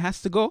one has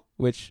to go,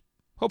 which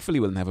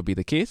hopefully will never be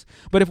the case.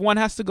 But if one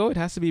has to go, it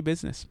has to be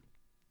business.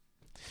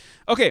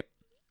 Okay,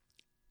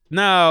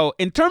 Now,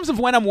 in terms of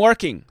when I'm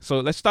working, so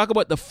let's talk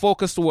about the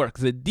focused work,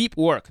 the deep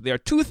work. There are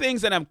two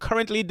things that I'm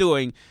currently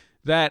doing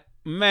that,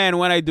 man,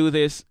 when I do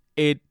this,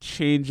 it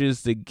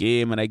changes the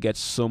game and I get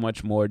so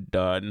much more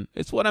done.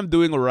 It's what I'm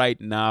doing right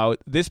now.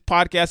 This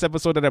podcast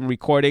episode that I'm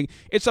recording,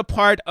 it's a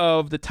part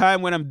of the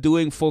time when I'm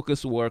doing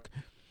focused work.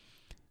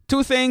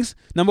 Two things.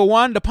 Number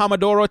one, the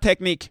Pomodoro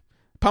technique.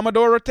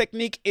 Pomodoro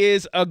technique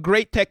is a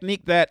great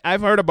technique that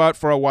I've heard about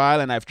for a while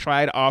and I've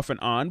tried off and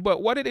on.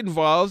 But what it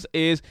involves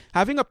is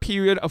having a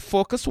period of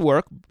focused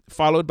work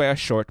followed by a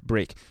short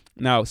break.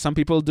 Now, some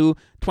people do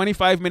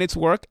 25 minutes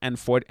work and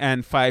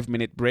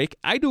 5-minute break.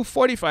 I do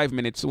 45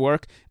 minutes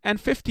work and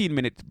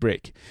 15-minute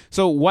break.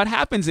 So what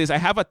happens is I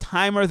have a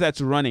timer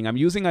that's running. I'm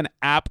using an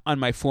app on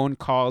my phone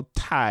called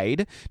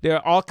Tide. There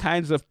are all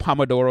kinds of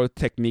Pomodoro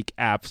technique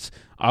apps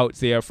out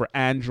there for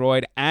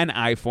Android and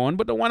iPhone,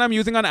 but the one I'm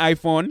using on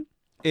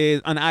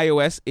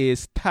iOS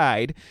is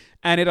Tide,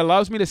 and it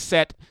allows me to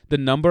set the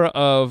number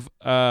of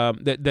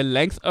the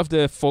length of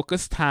the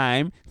focus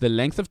time, the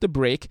length of the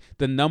break,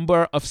 the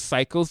number of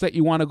cycles that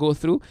you want to go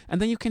through, and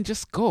then you can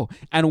just go.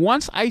 And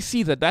once I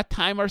see that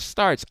timer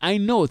starts, I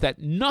know that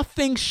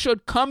nothing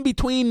should come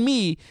between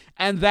me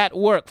and that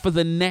work for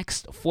the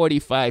next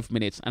 45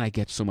 minutes, and I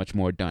get so much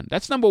more done.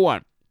 That's number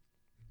one.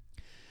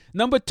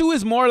 Number two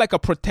is more like a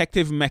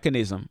protective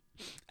mechanism.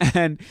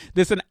 And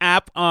there's an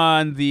app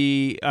on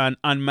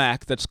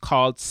Mac that's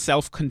called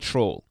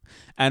Self-Control.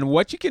 And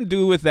what you can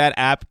do with that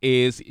app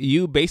is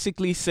you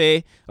basically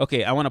say,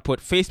 okay, I want to put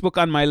Facebook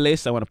on my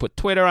list. I want to put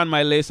Twitter on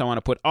my list. I want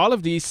to put all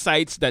of these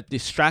sites that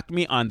distract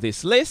me on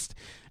this list.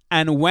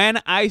 And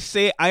when I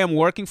say I am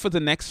working for the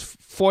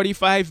next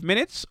 45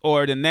 minutes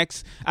or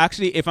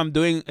if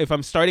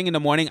I'm starting in the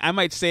morning, I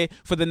might say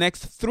for the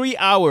next 3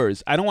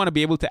 hours, I don't want to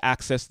be able to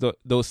access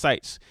those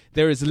sites.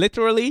 There is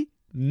literally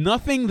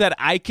nothing that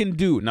I can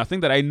do,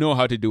 nothing that I know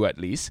how to do at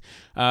least,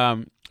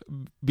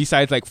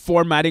 besides like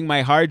formatting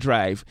my hard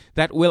drive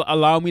that will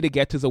allow me to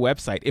get to the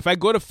website. If I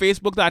go to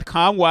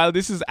facebook.com while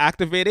this is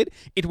activated,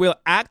 it will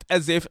act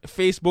as if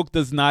Facebook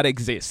does not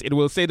exist. It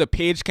will say the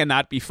page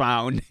cannot be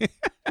found.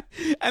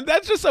 And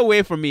that's just a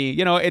way for me,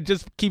 it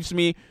just keeps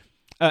me,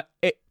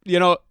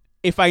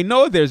 if I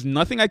know there's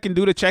nothing I can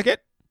do to check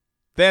it,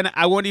 then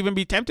I won't even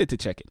be tempted to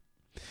check it.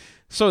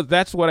 So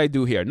that's what I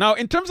do here. Now,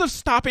 in terms of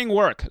stopping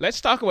work, let's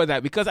talk about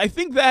that, because I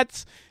think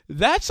that's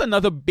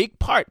another big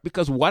part,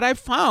 because what I've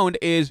found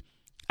is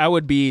I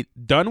would be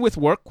done with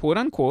work, quote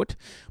unquote,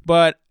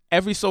 but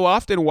every so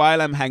often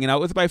while I'm hanging out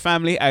with my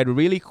family, I'd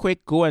really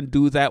quick go and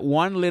do that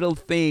one little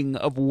thing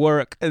of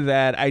work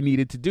that I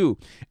needed to do,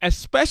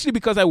 especially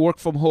because I work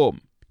from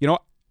home.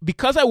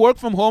 Because I work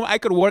from home, I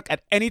could work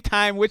at any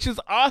time, which is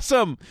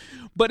awesome.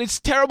 But it's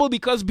terrible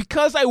because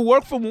I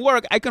work from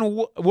work, I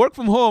can work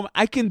from home.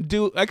 I can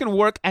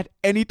work at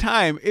any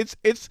time. It's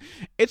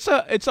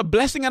a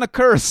blessing and a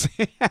curse.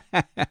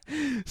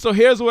 So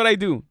here's what I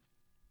do.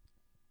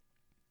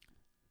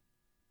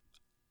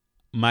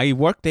 My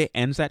workday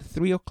ends at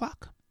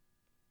 3:00,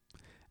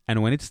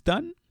 and when it's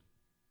done,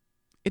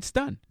 it's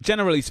done,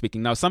 generally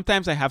speaking. Now,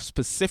 sometimes I have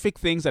specific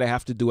things that I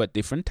have to do at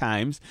different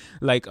times,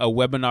 like a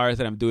webinar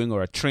that I'm doing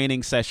or a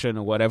training session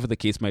or whatever the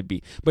case might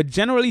be. But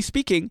generally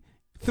speaking,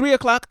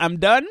 3:00, I'm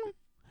done,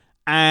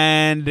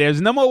 and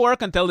there's no more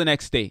work until the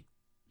next day.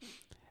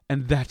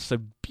 And that's a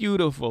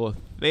beautiful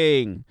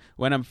thing.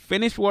 When I'm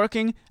finished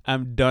working,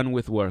 I'm done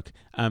with work.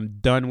 I'm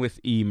done with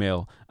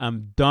email.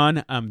 I'm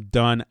done.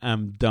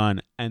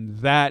 And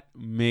that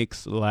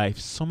makes life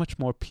so much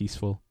more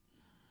peaceful.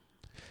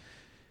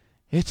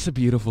 It's a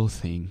beautiful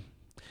thing.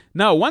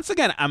 Now, once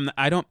again,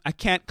 I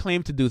can't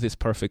claim to do this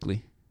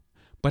perfectly,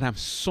 but I'm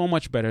so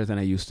much better than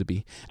I used to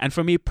be. And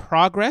for me,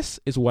 progress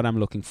is what I'm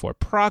looking for.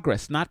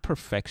 Progress, not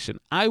perfection.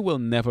 I will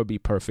never be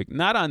perfect,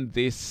 not on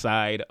this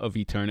side of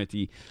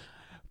eternity.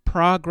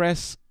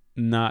 Progress,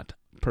 not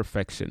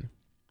perfection.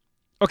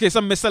 Okay,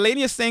 some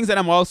miscellaneous things that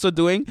I'm also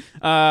doing.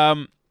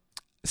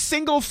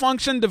 Single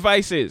function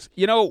devices.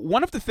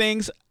 One of the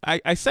things,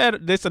 I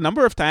said this a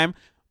number of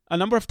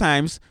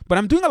times, but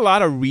I'm doing a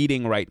lot of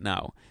reading right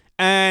now.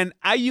 And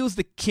I use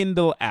the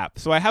Kindle app.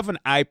 So I have an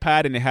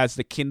iPad and it has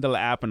the Kindle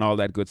app and all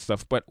that good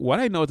stuff. But what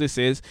I notice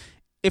is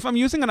if I'm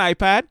using an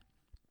iPad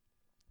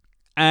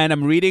and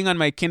I'm reading on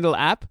my Kindle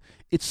app,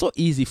 it's so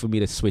easy for me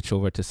to switch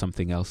over to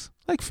something else,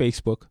 like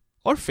Facebook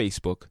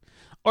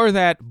or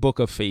that Book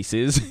of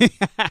Faces.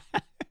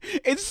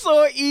 It's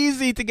so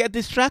easy to get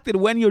distracted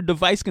when your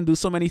device can do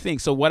so many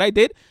things. So what I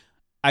did,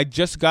 I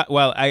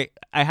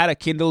had a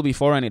Kindle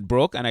before and it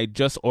broke, and I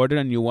just ordered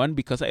a new one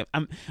because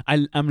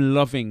I'm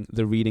loving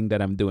the reading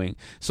that I'm doing.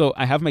 So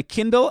I have my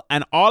Kindle,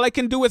 and all I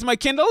can do with my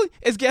Kindle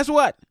is, guess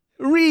what?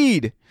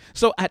 Read.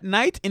 So at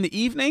night, in the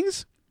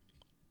evenings,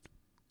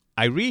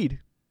 I read,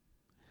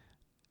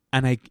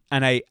 and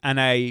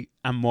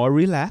I'm more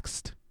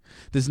relaxed.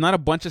 There's not a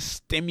bunch of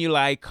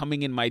stimuli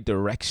coming in my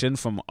direction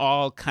from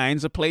all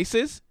kinds of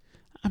places.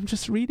 I'm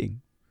just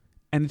reading,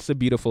 and it's a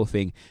beautiful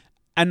thing.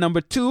 And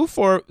number two,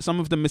 for some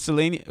of the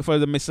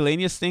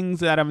miscellaneous things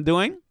that I'm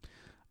doing,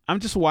 I'm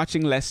just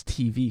watching less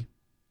TV.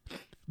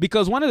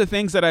 Because one of the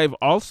things that I've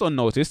also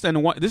noticed,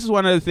 and this is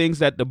one of the things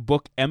that the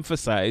book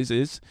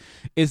emphasizes,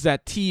 is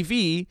that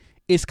TV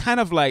is kind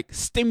of like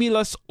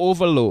stimulus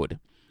overload.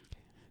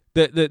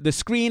 The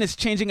screen is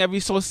changing every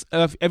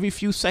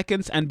few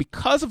seconds, and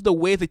because of the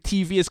way the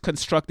TV is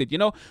constructed,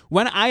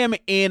 when I am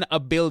in a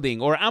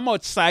building or I'm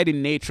outside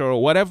in nature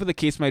or whatever the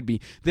case might be,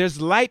 there's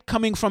light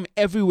coming from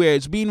everywhere.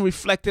 It's being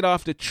reflected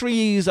off the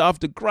trees, off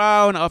the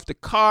ground, off the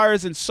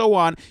cars, and so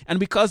on. And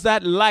because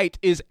that light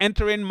is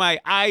entering my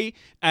eye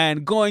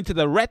and going to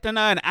the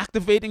retina and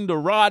activating the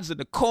rods and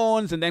the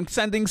cones and then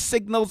sending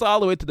signals all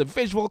the way to the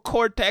visual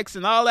cortex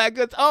and all that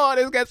good. Oh,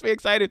 this gets me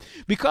excited.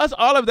 Because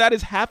all of that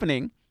is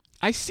happening,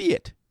 I see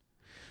it.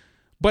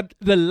 But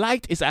the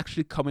light is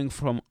actually coming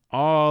from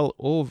all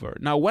over.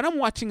 Now, when I'm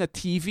watching a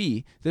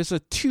TV, there's a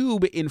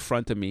tube in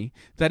front of me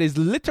that is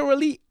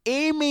literally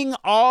aiming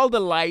all the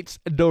lights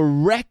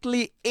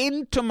directly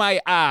into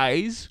my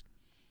eyes.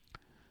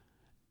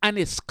 And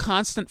it's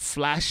constant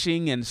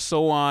flashing and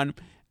so on.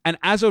 And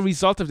as a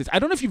result of this, I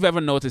don't know if you've ever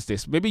noticed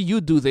this. Maybe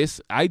you do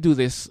this. I do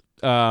this.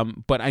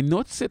 But I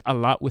notice it a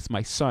lot with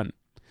my son.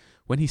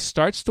 When he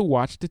starts to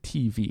watch the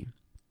TV,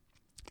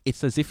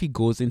 it's as if he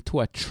goes into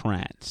a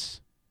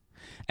trance.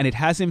 And it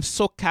has him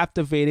so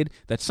captivated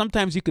that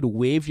sometimes you could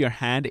wave your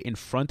hand in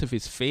front of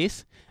his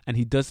face and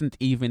he doesn't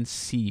even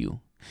see you.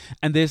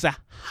 And there's a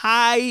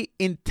high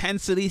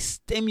intensity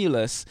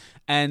stimulus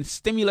and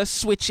stimulus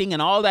switching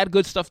and all that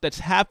good stuff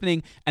that's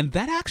happening. And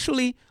that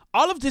actually,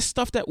 all of this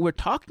stuff that we're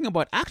talking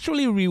about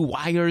actually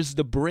rewires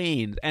the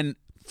brain. And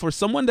for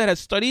someone that has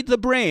studied the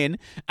brain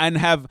and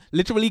have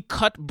literally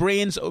cut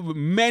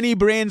many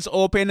brains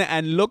open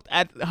and looked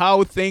at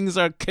how things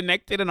are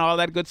connected and all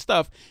that good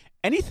stuff,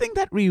 anything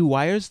that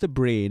rewires the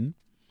brain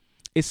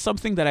is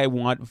something that I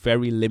want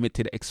very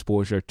limited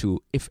exposure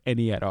to, if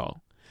any at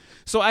all.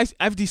 So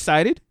I've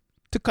decided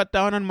to cut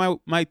down on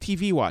my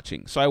TV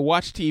watching. So I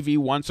watch TV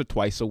once or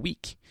twice a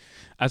week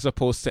as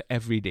opposed to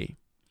every day.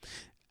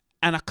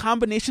 And a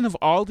combination of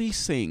all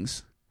these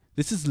things,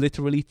 this is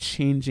literally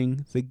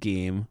changing the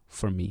game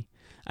for me.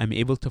 I'm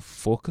able to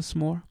focus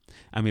more.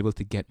 I'm able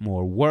to get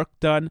more work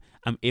done.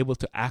 I'm able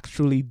to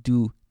actually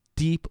do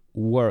deep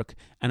work.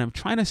 And I'm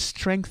trying to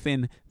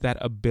strengthen that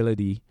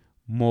ability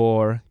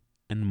more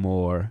and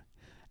more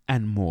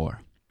and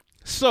more.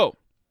 So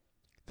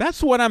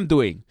that's what I'm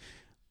doing.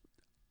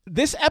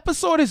 This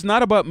episode is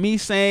not about me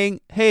saying,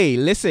 hey,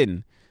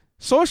 listen,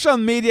 social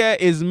media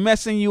is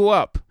messing you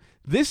up.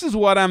 This is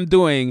what I'm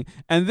doing,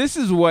 and this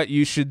is what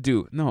you should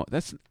do. No,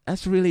 that's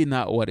really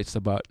not what it's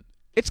about.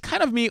 It's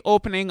kind of me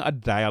opening a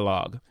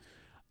dialogue.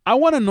 I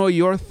want to know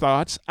your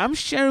thoughts. I'm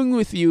sharing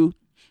with you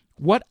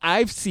what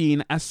I've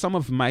seen as some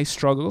of my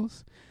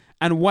struggles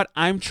and what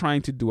I'm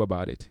trying to do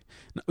about it.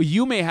 Now,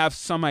 you may have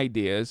some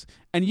ideas,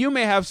 and you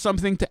may have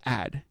something to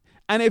add.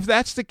 And if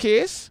that's the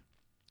case,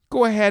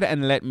 go ahead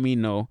and let me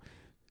know.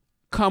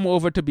 Come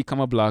over to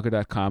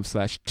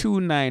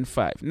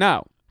becomeablogger.com/295.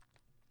 Now,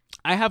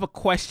 I have a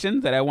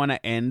question that I want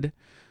to end.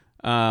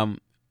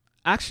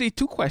 Actually,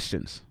 two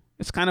questions.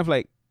 It's kind of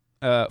like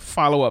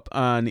follow-up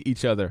on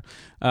each other.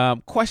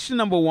 Question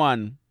number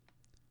one,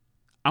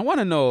 I want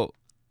to know,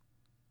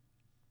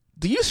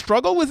 do you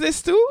struggle with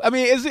this too? I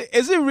mean, is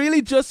it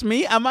really just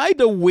me? Am I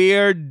the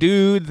weird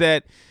dude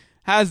that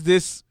has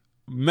this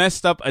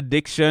messed up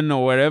addiction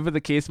or whatever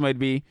the case might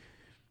be?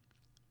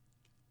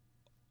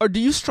 Or do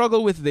you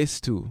struggle with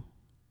this too?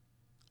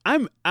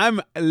 I'm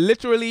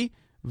literally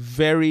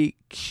very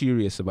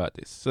curious about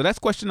this. So that's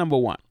question number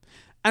one.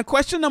 And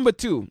question number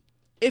two,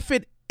 if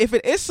it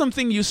is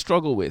something you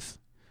struggle with,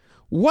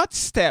 what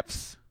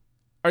steps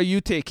are you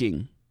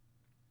taking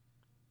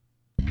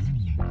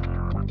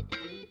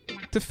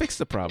to fix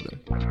the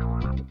problem?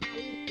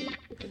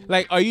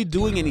 Like, are you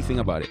doing anything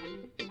about it?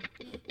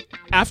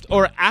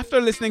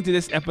 After listening to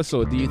this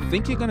episode, do you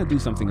think you're going to do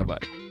something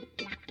about it?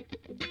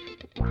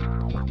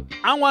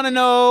 I want to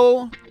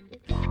know.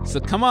 So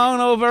come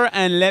on over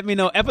and let me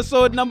know.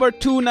 Episode number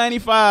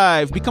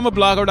 295.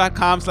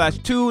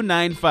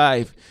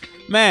 Becomeablogger.com/295.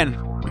 Man,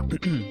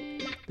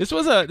 this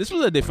was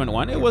a different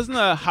one. It wasn't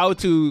a how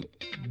to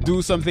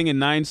do something in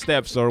 9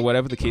 steps or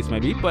whatever the case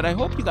might be, but I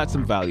hope you got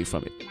some value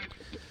from it.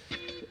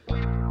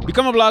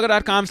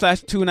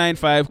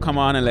 Becomeablogger.com/295. Come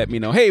on and let me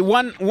know. Hey,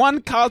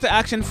 one call to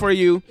action for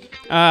you.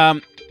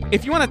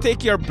 If you want to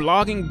take your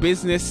blogging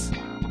business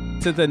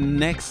to the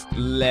next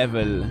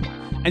level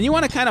and you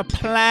want to kind of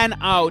plan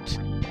out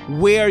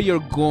where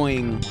you're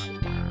going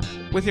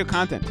with your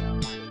content,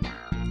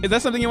 is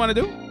that something you want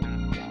to do?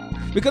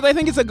 Because I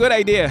think it's a good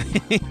idea.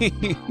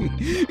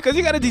 Because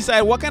you got to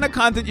decide what kind of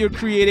content you're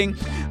creating.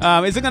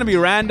 Is it going to be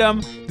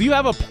random? Do you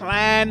have a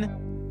plan?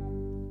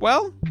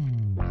 Well,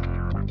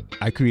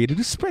 I created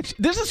a spreadsheet.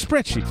 There's a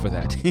spreadsheet for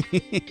that.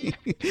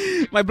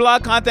 My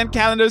blog content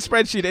calendar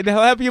spreadsheet.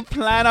 It'll help you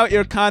plan out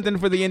your content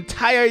for the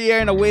entire year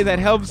in a way that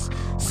helps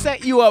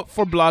set you up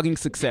for blogging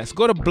success.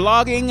 Go to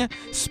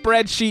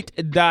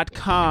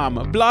bloggingspreadsheet.com.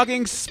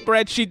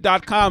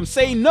 Bloggingspreadsheet.com.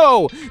 Say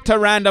no to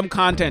random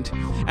content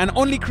and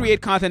only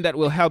create content that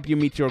will help you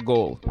meet your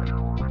goal.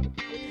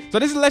 So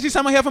this is Leslie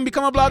Summer here from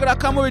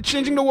BecomeAblogger.com, where we're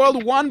changing the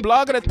world one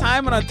blog at a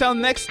time. And until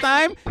next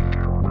time,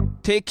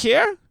 take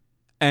care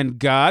and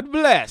God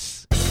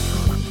bless.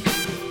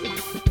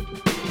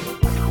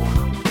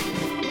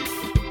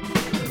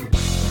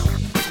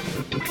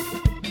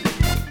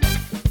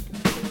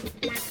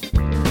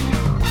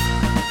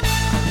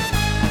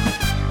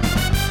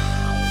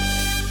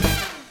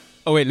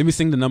 Oh, wait, let me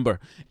sing the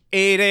number.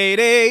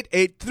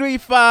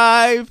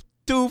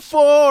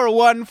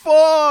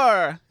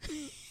 888-835-2414.